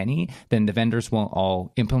approving too many, then the vendors won't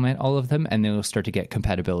all implement all of them, and they'll start to get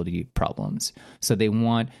compatibility problems. So they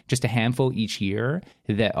want just a handful each year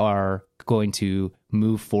that are going to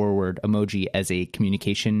move forward emoji as a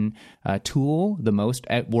communication tool the most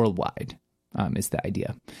worldwide, is the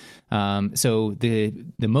idea. So the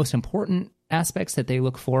most important aspects that they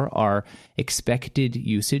look for are expected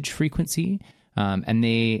usage frequency, and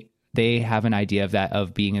they have an idea of that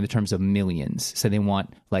of being in the terms of millions. So they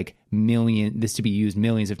want like this to be used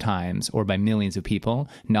millions of times or by millions of people,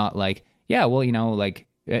 not like, yeah, well, like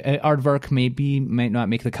aardvark might not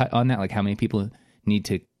make the cut on that, like how many people need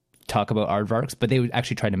to talk about aardvarks, but they would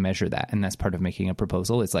actually try to measure that, and that's part of making a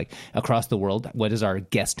proposal. It's like across the world, what is our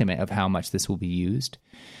guesstimate of how much this will be used?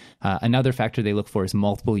 Another factor they look for is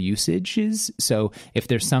multiple usages. So if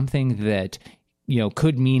there's something that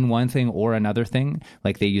could mean one thing or another thing,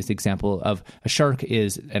 like they use the example of a shark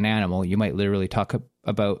is an animal, you might literally talk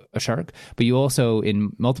about a shark, but you also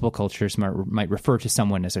in multiple cultures might refer to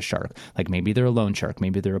someone as a shark. Like maybe they're a loan shark,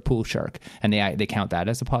 maybe they're a pool shark, and they count that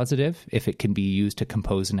as a positive if it can be used to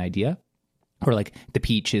compose an idea. Or like the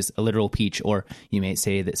peach is a literal peach, or you may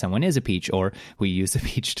say that someone is a peach, or we use a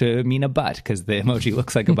peach to mean a butt because the emoji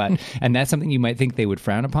looks like a butt. And that's something you might think they would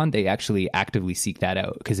frown upon. They actually actively seek that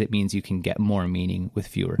out because it means you can get more meaning with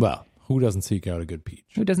fewer. Well, who doesn't seek out a good peach?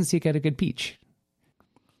 Who doesn't seek out a good peach?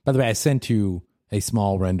 By the way, I sent you a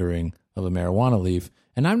small rendering of a marijuana leaf,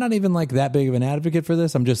 and I'm not even like that big of an advocate for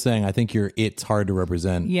this. I'm just saying I think it's hard to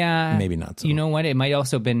represent. Yeah. Maybe not so. You know what? It might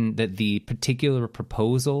also have been that the particular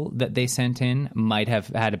proposal that they sent in might have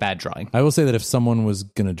had a bad drawing. I will say that if someone was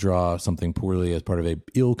going to draw something poorly as part of a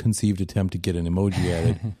ill-conceived attempt to get an emoji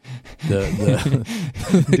added,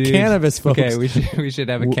 the Dude, cannabis folks... Okay, we should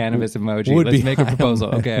have a cannabis emoji. Let's make a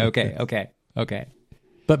proposal. Okay.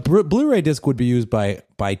 But Blu-ray disc would be used by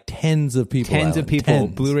tens of people. Tens of people.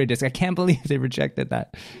 Tens. Blu-ray disc. I can't believe they rejected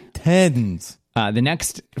that. Tens. The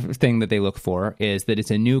next thing that they look for is that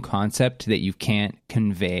it's a new concept that you can't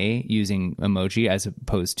convey using emoji as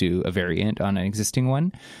opposed to a variant on an existing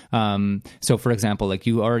one. So, for example, like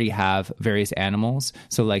you already have various animals.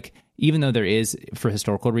 So, like, even though there is, for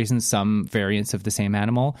historical reasons, some variants of the same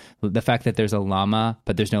animal, the fact that there's a llama,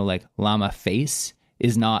 but there's no like llama face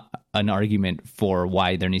is not an argument for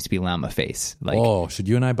why there needs to be llama face. Like, should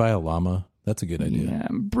you and I buy a llama? That's a good idea. Yeah,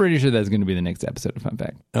 I'm pretty sure that's going to be the next episode of Fun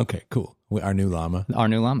Fact. Okay, cool. Our new llama.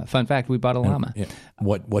 Fun fact, we bought a llama. Yeah.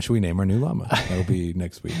 What should we name our new llama? That'll be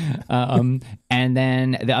next week. And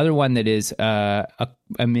then the other one that is,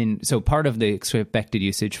 so part of the expected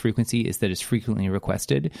usage frequency is that it's frequently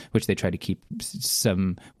requested, which they try to keep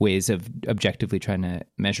some ways of objectively trying to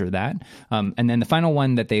measure that. And then the final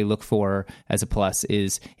one that they look for as a plus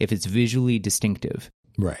is if it's visually distinctive.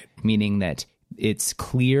 Right. Meaning that it's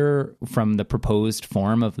clear from the proposed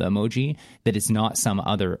form of the emoji that it's not some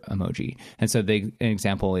other emoji. And so an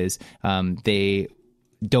example is they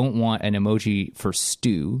don't want an emoji for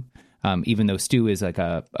stew, even though stew is like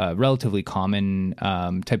a relatively common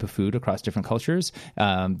type of food across different cultures.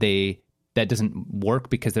 That doesn't work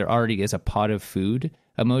because there already is a pot of food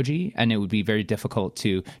emoji, and it would be very difficult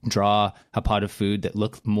to draw a pot of food that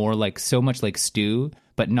looked more like so much like stew,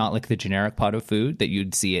 but not like the generic pot of food that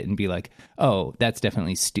you'd see it and be like, oh, that's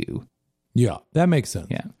definitely stew. Yeah, that makes sense.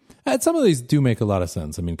 Yeah. Some of these do make a lot of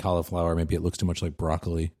sense. I mean, cauliflower, maybe it looks too much like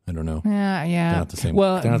broccoli. I don't know. Yeah. They're not the same.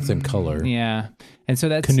 They're not the same color. Yeah. And so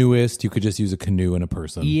that's canoeist. You could just use a canoe and a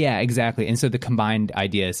person. Yeah, exactly. And so the combined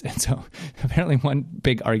ideas. And so apparently one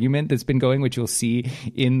big argument that's been going, which you'll see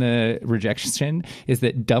in the rejection, is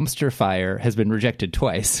that dumpster fire has been rejected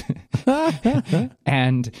twice.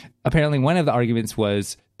 And apparently one of the arguments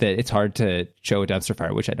was that it's hard to show a dumpster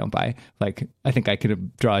fire, which I don't buy. Like, I think I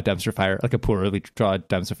could draw a dumpster fire, like a poorly draw a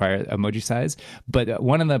dumpster fire emoji size. But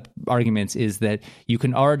one of the arguments is that you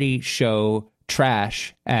can already show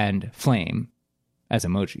trash and flame as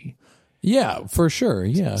emoji. Yeah, for sure.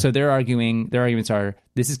 Yeah. So their arguments are,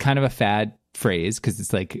 this is kind of a fad phrase because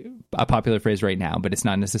it's like a popular phrase right now, but it's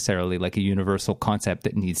not necessarily like a universal concept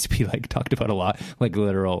that needs to be like talked about a lot, like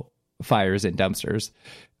literal fires and dumpsters.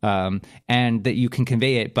 And that you can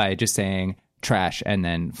convey it by just saying trash and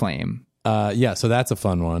then flame. Yeah, so that's a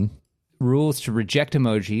fun one. Rules to reject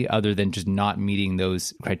emoji other than just not meeting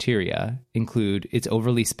those criteria include it's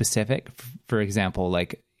overly specific. For example,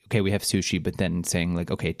 like, okay, we have sushi, but then saying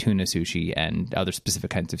like, okay, tuna sushi and other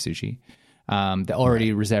specific kinds of sushi. The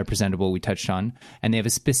already representable we touched on. And they have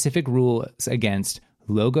a specific rule against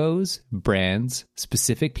logos, brands,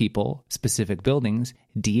 specific people, specific buildings,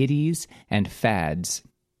 deities, and fads.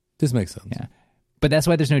 This makes sense. Yeah. But that's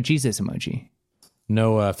why there's no Jesus emoji.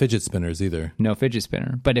 No fidget spinners either. No fidget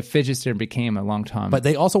spinner. But if fidget spinner became a long time... But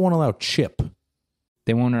they also won't allow chip.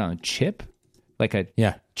 They won't allow chip? Like a...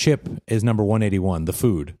 Yeah, chip is number 181, the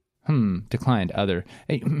food. Declined other.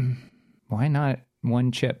 Hey, why not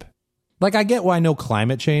one chip? Like, I get why no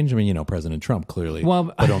climate change. I mean, you know, President Trump, clearly.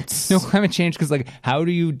 Well, no climate change, because, like, how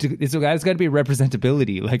do you... It's got to be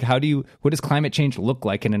representability. Like, what does climate change look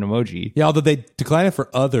like in an emoji? Yeah, although they decline it for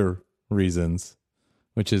other reasons,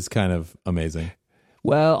 which is kind of amazing.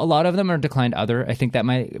 Well, a lot of them are declined other. I think that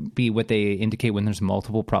might be what they indicate when there's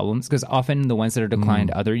multiple problems, because often the ones that are declined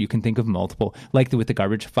other, you can think of multiple. Like with the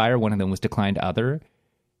garbage fire, one of them was declined other.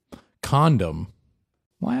 Condom.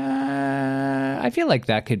 Well, I feel like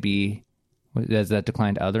that could be... Is that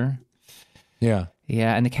declined other? Yeah.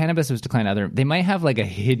 Yeah, and the cannabis was declined other. They might have like a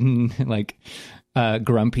hidden, like,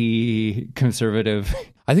 grumpy conservative...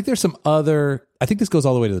 I think there's some other... I think this goes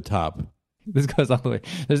all the way to the top. This goes all the way.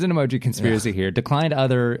 There's an emoji conspiracy here. Declined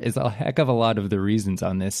other is a heck of a lot of the reasons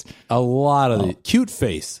on this. A lot of the cute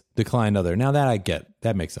face, declined other. Now that I get,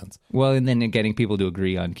 that makes sense. Well, and then getting people to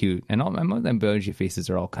agree on cute, and all my emoji faces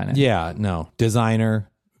are all kind of designer.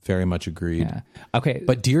 Very much agreed. Yeah. Okay,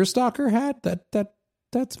 but deerstalker hat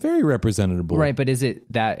that's very representable, right? But is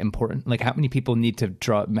it that important? Like, how many people need to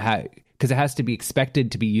draw? Because it has to be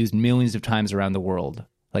expected to be used millions of times around the world,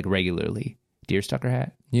 like regularly. Deerstalker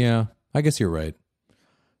hat. Yeah. I guess you're right.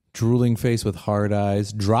 Drooling face with hard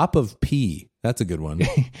eyes. Drop of pee. That's a good one.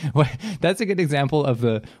 Well, that's a good example of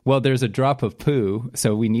there's a drop of poo,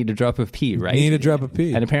 so we need a drop of pee, right? Need a drop of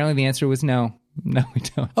pee. And apparently the answer was no. No, we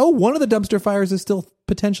don't. Oh, one of the dumpster fires is still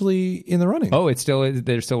potentially in the running. Oh,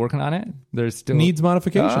 they're still working on it? There's still... Needs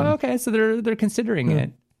modification. Oh, okay, so they're considering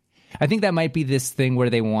it. I think that might be this thing where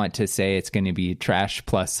they want to say it's going to be trash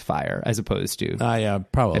plus fire as opposed to... yeah,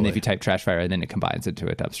 probably. And if you type trash fire, then it combines into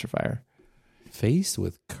a dumpster fire. Face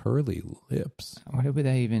with curly lips. What would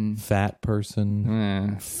that even... Fat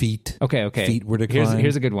person. Feet. Okay. Feet were declined.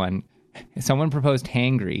 Here's a good one. Someone proposed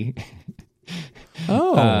hangry.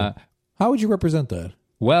 Oh. How would you represent that?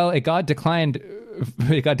 Well, it got declined.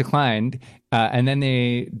 And then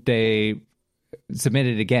they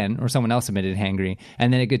submitted it again, or someone else submitted hangry,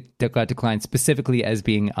 and then it got declined specifically as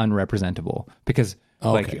being unrepresentable because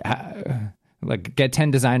like get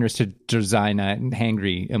 10 designers to design a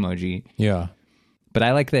hangry emoji. Yeah, but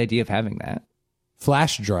I like the idea of having that.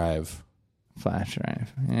 Flash drive.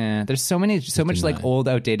 Yeah, there's so much like old,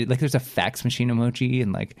 outdated. Like there's a fax machine emoji,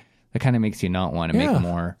 and like that kind of makes you not want to make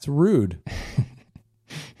more. It's rude.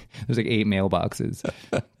 There's like 8 mailboxes.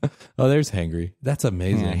 Oh, there's hangry. That's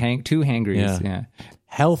amazing. Yeah, 2 hangries. Yeah.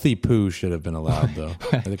 Healthy poo should have been allowed, though.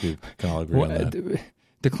 I think we can all agree on that.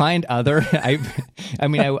 Declined other.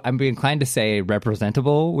 I'm inclined to say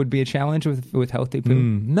representable would be a challenge with healthy poo.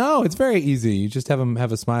 No, it's very easy. You just have them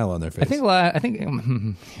have a smile on their face. I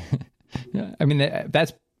mean,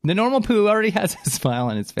 that's the normal poo already has a smile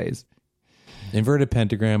on its face. Inverted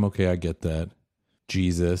pentagram. Okay, I get that.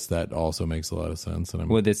 Jesus, that also makes a lot of sense. And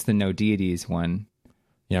it's the no deities one.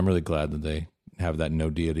 Yeah, I'm really glad that they have that no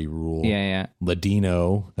deity rule. Yeah.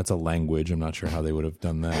 Ladino, that's a language. I'm not sure how they would have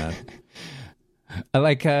done that. I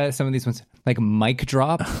like some of these ones, like mic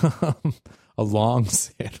drop. A long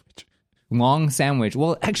sandwich. Long sandwich.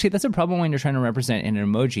 Well, actually, that's a problem when you're trying to represent an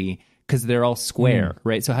emoji because they're all square,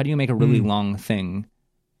 right? So how do you make a really long thing?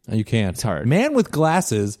 You can't. It's hard. Man with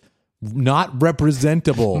glasses... Not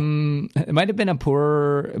representable. It might have been a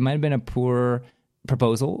poor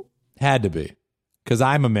proposal. Had to be, because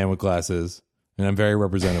I'm a man with glasses and I'm very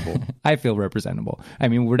representable. I feel representable. I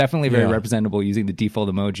mean, we're definitely very representable using the default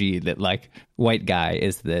emoji that, like, white guy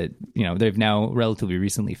is the. They've now relatively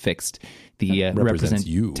recently fixed the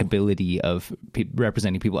representability of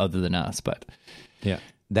representing people other than us. But yeah,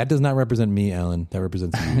 that does not represent me, Alan. That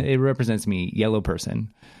represents you. It represents me, yellow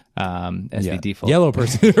person. As the default yellow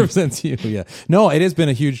person represents you. Yeah, no, it has been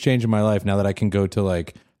a huge change in my life now that I can go to,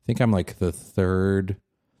 like, I think I'm like the third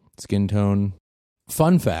skin tone.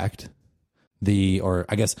 Fun fact,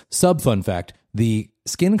 sub fun fact, the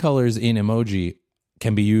skin colors in emoji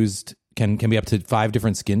can be used, can be up to 5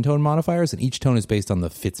 different skin tone modifiers, and each tone is based on the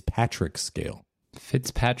Fitzpatrick scale.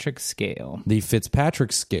 Fitzpatrick scale. The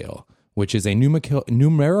Fitzpatrick scale, which is a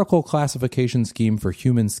numerical classification scheme for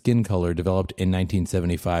human skin color developed in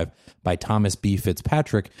 1975 by Thomas B.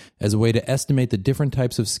 Fitzpatrick as a way to estimate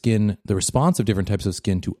the response of different types of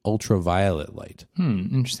skin to ultraviolet light.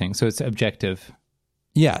 Interesting. So it's objective.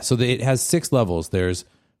 Yeah, so it has 6 levels. There's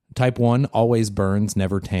type 1, always burns,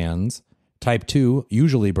 never tans. Type 2,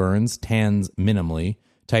 usually burns, tans minimally.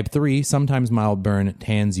 Type 3, sometimes mild burn,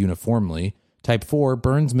 tans uniformly. Type 4,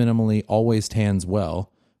 burns minimally, always tans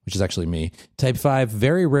well, which is actually me. Type 5,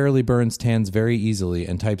 very rarely burns, tans very easily.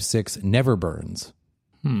 And type 6, never burns.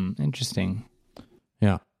 Interesting.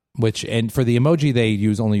 Yeah. And for the emoji, they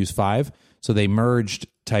only use 5. So they merged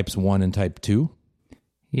types 1 and type 2.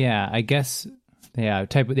 Yeah, I guess. Yeah,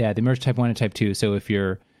 they merged type 1 and type 2. So if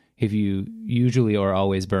you usually or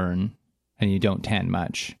always burn and you don't tan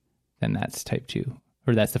much, then that's type 2.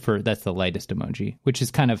 Or that's the lightest emoji, which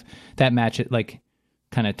is kind of that match it, like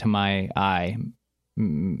kind of to my eye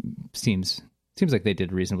seems like they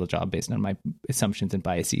did a reasonable job based on my assumptions and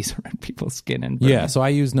biases around people's skin and burn. Yeah, so I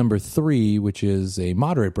use number 3, which is a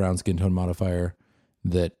moderate brown skin tone modifier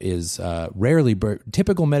that is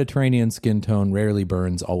typical Mediterranean skin tone, rarely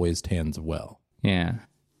burns, always tans well. Yeah.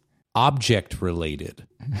 Object related.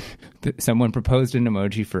 Someone proposed an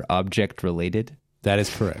emoji for object related. That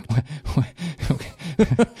is correct.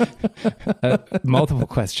 Multiple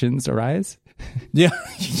questions arise. Yeah.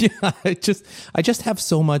 I just have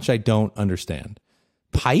so much I don't understand.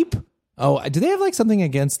 Pipe? Oh, do they have like something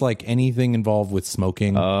against like anything involved with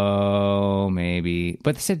smoking? Oh, maybe.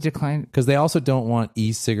 But they said decline because they also don't want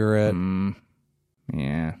e-cigarette.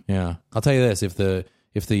 Yeah. Yeah. I'll tell you this: if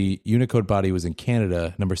the Unicode body was in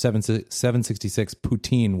Canada, number 766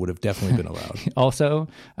 poutine would have definitely been allowed. Also,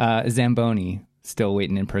 Zamboni. Still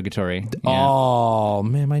waiting in purgatory. Yeah. Oh,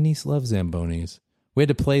 man, my niece loves Zambonis. We had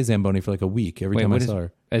to play Zamboni for like a week every time I saw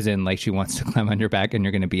her. As in, like, she wants to climb on your back and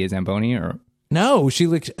you're going to be a Zamboni? Or no, she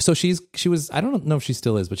was, I don't know if she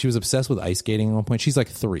still is, but she was obsessed with ice skating at one point. She's like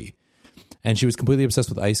 3. And she was completely obsessed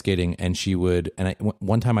with ice skating, and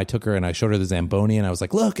one time I took her and I showed her the Zamboni, and I was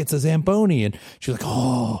like, look, it's a Zamboni. And she was like,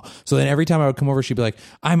 oh. So then every time I would come over, she'd be like,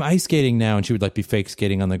 I'm ice skating now. And she would like be fake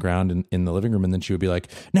skating on the ground in the living room. And then she would be like,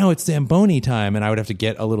 no, it's Zamboni time. And I would have to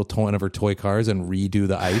get a little one of her toy cars and redo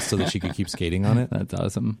the ice so that she could keep skating on it. That's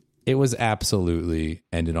awesome. It was absolutely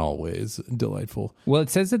and in all ways delightful. Well,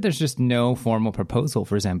 it says that there's just no formal proposal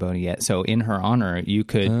for Zamboni yet. So in her honor, you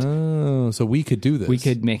could... Oh, so we could do this. We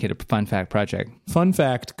could make it a fun fact project. Fun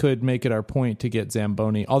fact could make it our point to get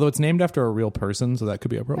Zamboni. Although it's named after a real person, so that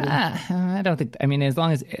could be a problem. I don't think... I mean, as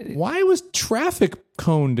long as... Why was traffic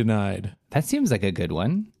cone denied? That seems like a good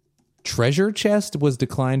one. Treasure chest was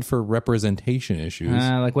declined for representation issues.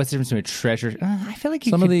 Like, what's the difference between a treasure? I feel like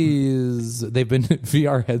of these, they've been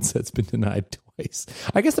VR headsets been denied twice.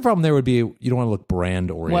 I guess the problem there would be you don't want to look brand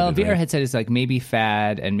oriented. Well, VR right? headset is like maybe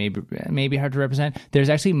fad and maybe hard to represent. There's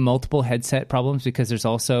actually multiple headset problems because there's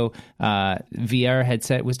also VR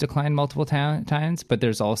headset was declined multiple times, but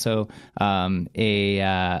there's also one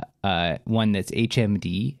that's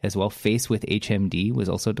HMD as well. Face with HMD was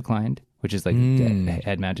also declined, which is like a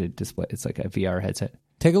head-mounted display. It's like a VR headset.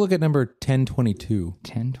 Take a look at number 1022.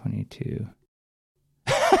 1022.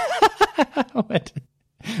 What?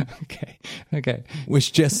 Okay.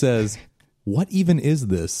 Which just says, what even is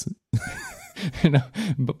this? No,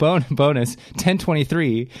 bonus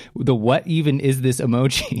 1023. The what even is this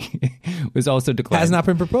emoji was also declined. Has not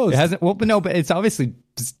been proposed. It hasn't. Well, no, but it's obviously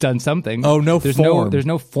done something. Oh, there's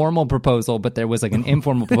no formal proposal, but there was like an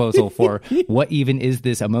informal proposal for what even is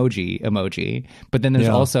this emoji. But then there's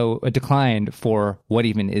also a decline for what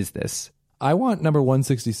even is this. I want number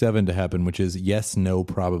 167 to happen, which is yes, no,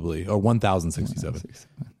 probably, or 1067.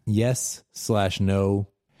 Yes/no.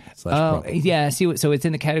 Yeah. See, so it's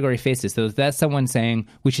in the category faces. So that's someone saying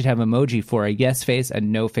we should have emoji for a yes face, a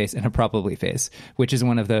no face, and a probably face, which is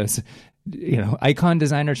one of those, icon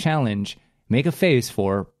designer challenge. Make a face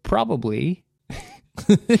for probably,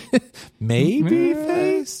 maybe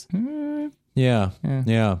face. Yeah.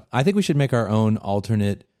 I think we should make our own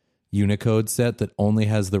alternate Unicode set that only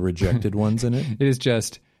has the rejected ones in it. It is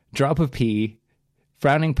just drop of pee.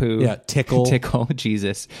 Frowning poo. Yeah, tickle,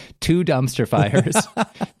 Jesus. 2 dumpster fires.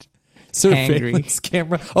 Surveillance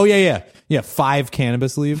camera. Oh, yeah. 5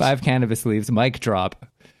 cannabis leaves. 5 cannabis leaves. Mic drop.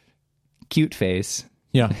 Cute face.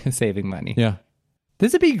 Yeah. Saving money. Yeah.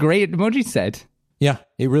 This would be a great emoji set. Yeah,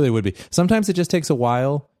 it really would be. Sometimes it just takes a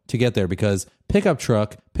while to get there because pickup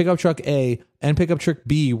truck A, and pickup truck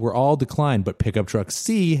B were all declined, but pickup truck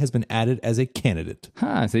C has been added as a candidate.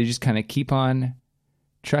 So you just kind of keep on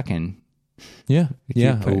trucking. Yeah.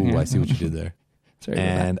 Oh, I see what you did there. Sorry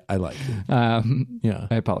and I liked it. Yeah.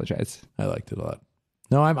 I apologize. I liked it a lot.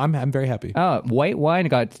 No, I'm very happy. White wine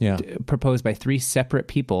got proposed by 3 separate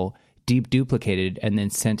people, duplicated, and then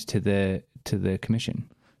sent to the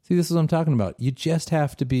commission. See, this is what I'm talking about. You just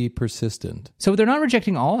have to be persistent. So they're not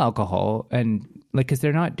rejecting all alcohol, and because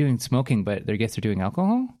they're not doing smoking, but I guess they're doing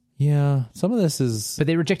alcohol. Yeah, some of this is. But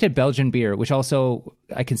they rejected Belgian beer, which also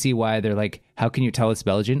I can see why they're like, how can you tell it's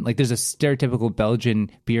Belgian? Like, there's a stereotypical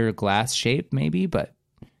Belgian beer glass shape, maybe, but.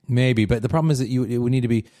 Maybe, but the problem is that it would need to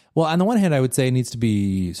be, well, on the one hand, I would say it needs to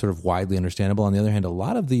be sort of widely understandable. On the other hand, a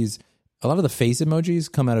lot of the face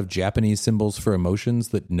emojis come out of Japanese symbols for emotions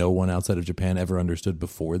that no one outside of Japan ever understood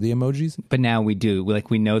before the emojis. But now we do.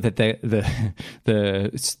 We know that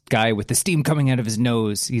the guy with the steam coming out of his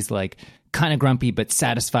nose, he's like kind of grumpy but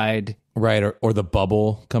satisfied. Right, or the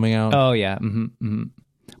bubble coming out. Oh, yeah. Mm-hmm, mm-hmm.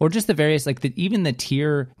 Or just the various, even the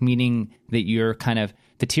tear, meaning that you're kind of,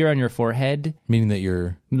 the tear on your forehead. Meaning that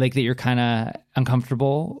you're... Like that you're kind of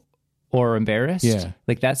uncomfortable or embarrassed. Yeah.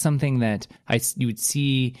 Like that's something that you would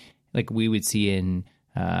see, like we would see in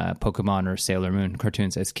Pokemon or Sailor Moon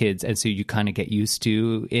cartoons as kids. And so you kind of get used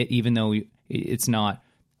to it, even though it's not,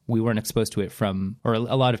 we weren't exposed to it from, or a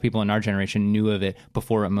lot of people in our generation knew of it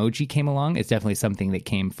before emoji came along. It's definitely something that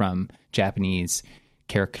came from Japanese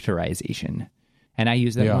characterization. And I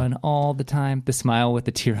use that one all the time. The smile with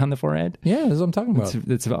the tear on the forehead. Yeah, that's what I'm talking about.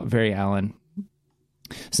 It's about very Alan.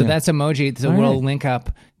 So that's emoji. So we'll link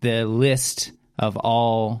up the list of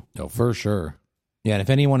all. Oh, for sure. Yeah, and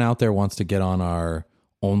if anyone out there wants to get on our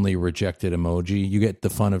only rejected emoji, you get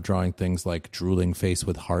the fun of drawing things like drooling face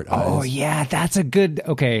with heart eyes. Oh, yeah, that's a good...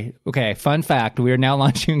 Okay. Fun fact. We are now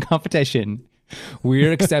launching a competition.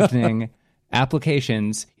 We're accepting...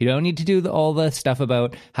 applications. You don't need to do all the stuff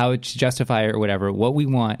about how to justify it or whatever. What we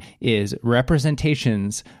want is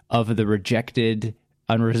representations of the rejected,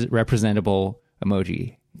 unrepresentable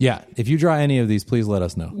emoji. Yeah. If you draw any of these, please let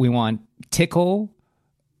us know. We want tickle,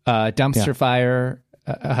 dumpster fire,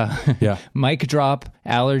 mic drop,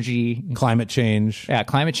 allergy. Climate change. Yeah,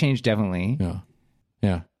 climate change, definitely.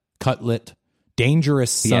 Yeah. Cutlet.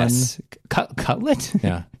 Dangerous sun. Yes. Cutlet?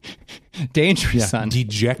 Yeah. Dangerous sun.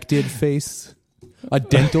 Dejected face. A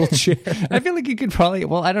dental chair. I feel like you could probably...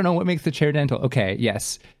 Well, I don't know what makes the chair dental. Okay,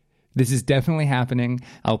 yes. This is definitely happening.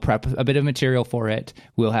 I'll prep a bit of material for it.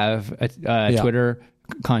 We'll have a Twitter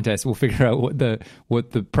contest. We'll figure out what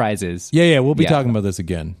the prize is. Yeah. We'll be talking about this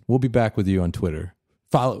again. We'll be back with you on Twitter.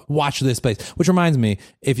 Watch this space. Which reminds me,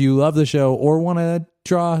 if you love the show or want to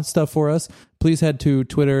draw stuff for us, please head to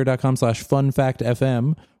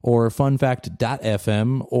twitter.com/funfactfm or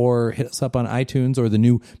funfact.fm or hit us up on iTunes or the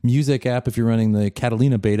new music app if you're running the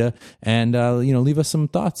Catalina beta, and leave us some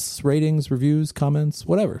thoughts, ratings, reviews, comments,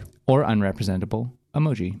 whatever. Or unrepresentable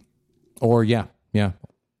emoji. Or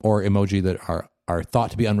or emoji that are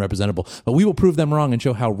thought to be unrepresentable, but we will prove them wrong and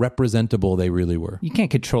show how representable they really were. You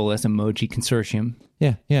can't control this emoji consortium.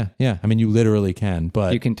 Yeah. I mean, you literally can,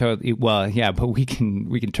 but you can totally. Well, yeah, but we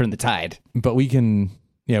can turn the tide. But we can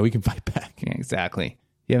fight back. Yeah, exactly.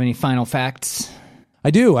 You have any final facts? I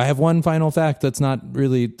do. I have one final fact that's not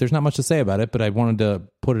really. There's not much to say about it, but I wanted to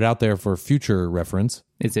put it out there for future reference.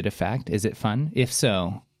 Is it a fact? Is it fun? If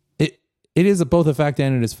so, it is both a fact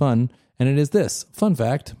and it is fun. And it is this. Fun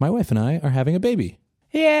fact, my wife and I are having a baby.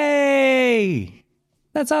 Yay!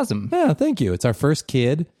 That's awesome. Yeah, thank you. It's our first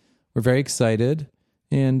kid. We're very excited.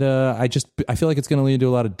 And I feel like it's going to lead to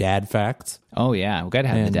a lot of dad facts. Oh, yeah. We've got to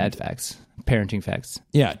have the dad facts. Parenting facts.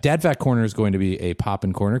 Yeah, Dad Fact Corner is going to be a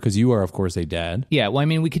pop-in corner because you are, of course, a dad. Yeah, well, I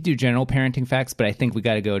mean, we could do general parenting facts, but I think we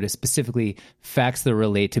got to go to specifically facts that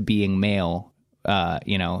relate to being male,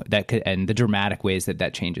 that could, and the dramatic ways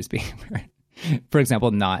that changes being a parent. For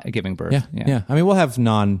example, not giving birth. Yeah. I mean, we'll have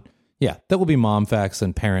that will be mom facts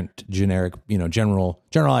and parent generic,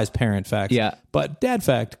 generalized parent facts. Yeah. But Dad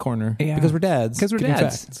Fact Corner, because we're dads. Because we're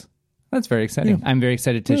dads. Facts. That's very exciting. Yeah. I'm very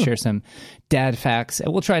excited to share some dad facts.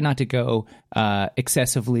 We'll try not to go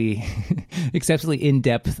excessively in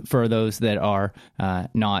depth for those that are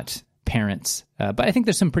not parents. But I think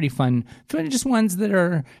there's some pretty fun, just ones that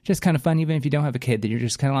are just kind of fun, even if you don't have a kid, that you're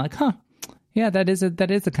just kind of like, huh. Yeah, that is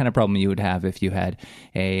the kind of problem you would have if you had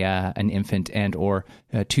an infant and or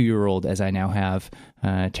a 2-year-old, as I now have,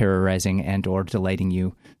 terrorizing and or delighting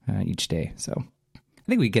you each day. So I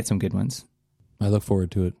think we get some good ones. I look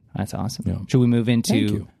forward to it. That's awesome. Yeah. Should we move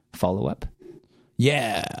into follow-up?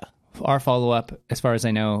 Yeah. Our follow-up, as far as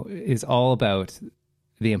I know, is all about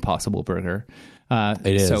the Impossible Burger.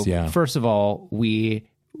 It is, so yeah. First of all, we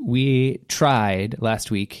tried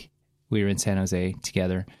last week. We were in San Jose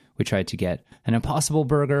together. We tried to get an Impossible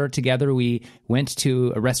Burger together. We went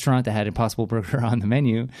to a restaurant that had Impossible Burger on the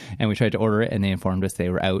menu, and we tried to order it, and they informed us they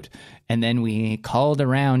were out. And then we called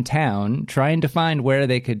around town trying to find where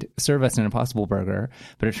they could serve us an Impossible Burger.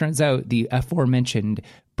 But it turns out the aforementioned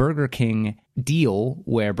Burger King deal,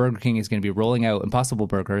 where Burger King is going to be rolling out Impossible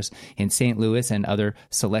Burgers in St. Louis and other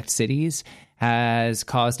select cities, has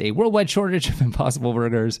caused a worldwide shortage of Impossible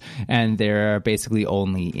Burgers, and they're basically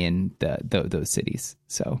only in those cities.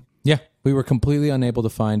 So yeah, we were completely unable to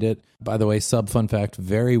find it. By the way, fun fact,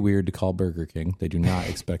 very weird to call Burger King. They do not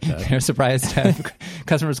expect that. They're surprised to have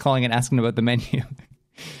customers calling and asking about the menu.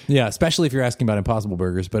 Yeah, especially if you're asking about Impossible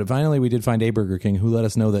Burgers. But finally, we did find a Burger King who let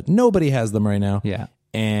us know that nobody has them right now. Yeah.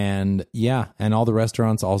 And all the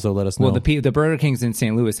restaurants also let us know. Well, the Burger Kings in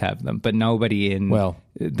St. Louis have them, but nobody in the West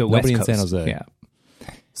Coast. Nobody in San Jose. Yeah.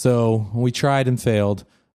 So we tried and failed.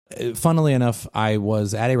 Funnily enough, I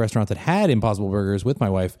was at a restaurant that had Impossible Burgers with my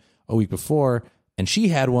wife a week before, and she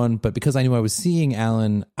had one, but because I knew I was seeing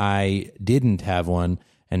Alan, I didn't have one,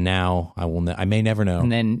 and now I may never know.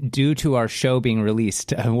 And then, due to our show being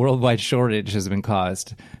released, a worldwide shortage has been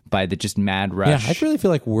caused by the just mad rush. Yeah, I really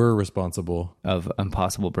feel like we're responsible of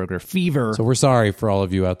Impossible Burger fever. So we're sorry for all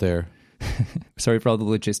of you out there. Sorry for all the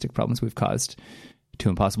logistic problems we've caused to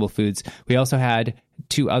Impossible Foods. We also had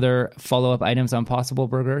 2 other follow-up items on Impossible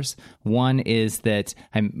Burgers. One is that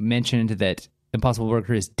I mentioned that Impossible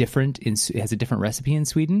Burger is different, has a different recipe in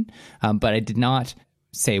Sweden, but I did not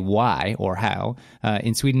say why or how.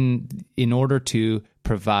 In Sweden, in order to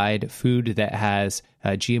provide food that has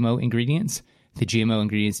GMO ingredients, the GMO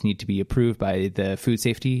ingredients need to be approved by the Food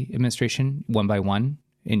Safety Administration one by one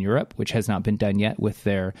in Europe, which has not been done yet with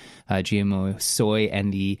their GMO soy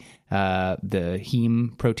and the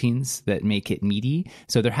heme proteins that make it meaty.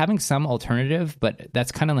 So they're having some alternative, but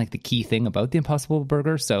that's kind of like the key thing about the Impossible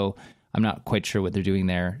Burger. So I'm not quite sure what they're doing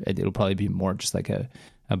there. It'll probably be more just like a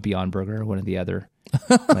Beyond Burger or one of the other,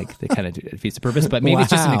 like they kind of defeats the purpose. But maybe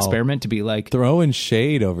it's just an experiment to be like throwing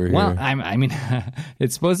shade over here. Well, I mean,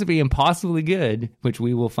 it's supposed to be impossibly good, which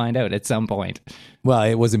we will find out at some point. Well,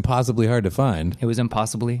 it was impossibly hard to find. It was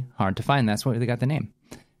impossibly hard to find. That's why they got the name.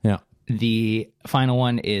 Yeah. The final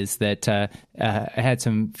one is that I had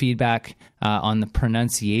some feedback on the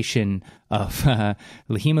pronunciation of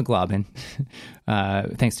hemoglobin,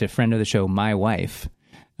 thanks to a friend of the show, my wife,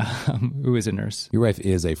 who is a nurse. Your wife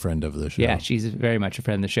is a friend of the show. Yeah, she's very much a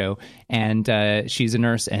friend of the show. And she's a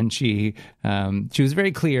nurse, and she was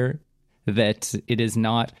very clear that it is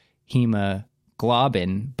not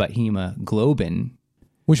hemoglobin, but hemoglobin.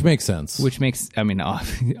 Which makes sense. I mean,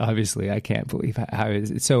 obviously, I can't believe how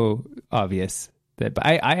it's so obvious. But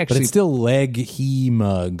I actually... But it's still leg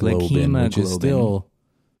hemoglobin, which is still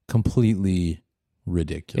completely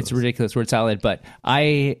ridiculous. It's a ridiculous word salad, but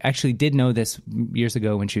I actually did know this years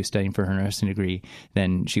ago when she was studying for her nursing degree.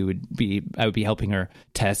 Then I would be helping her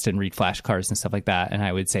test and read flashcards and stuff like that, and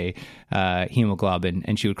I would say hemoglobin,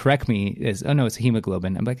 and she would correct me as, "Oh no, it's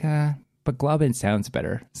hemoglobin." I'm like, but globin sounds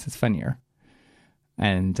better. It's funnier.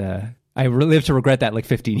 And I live to regret that like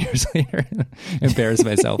 15 years later. Embarrass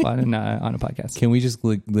myself on a podcast. Can we just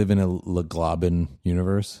live in a Leglobin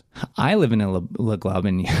universe? I live in a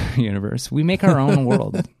Leglobin universe. We make our own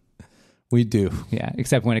world. We do. Yeah,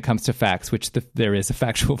 except when it comes to facts, which there is a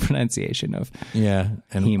factual pronunciation of. Yeah,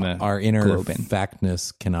 and our inner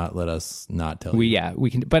factness cannot let us not tell you. Yeah, we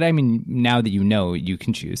can. But I mean, now that you know, you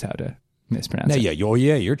can choose how to mispronounce it. Yeah,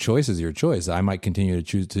 your choice is your choice. I might continue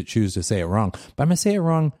to choose to say it wrong, but I'm going to say it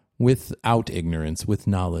wrong without ignorance, with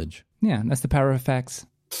knowledge. Yeah, that's the power of facts.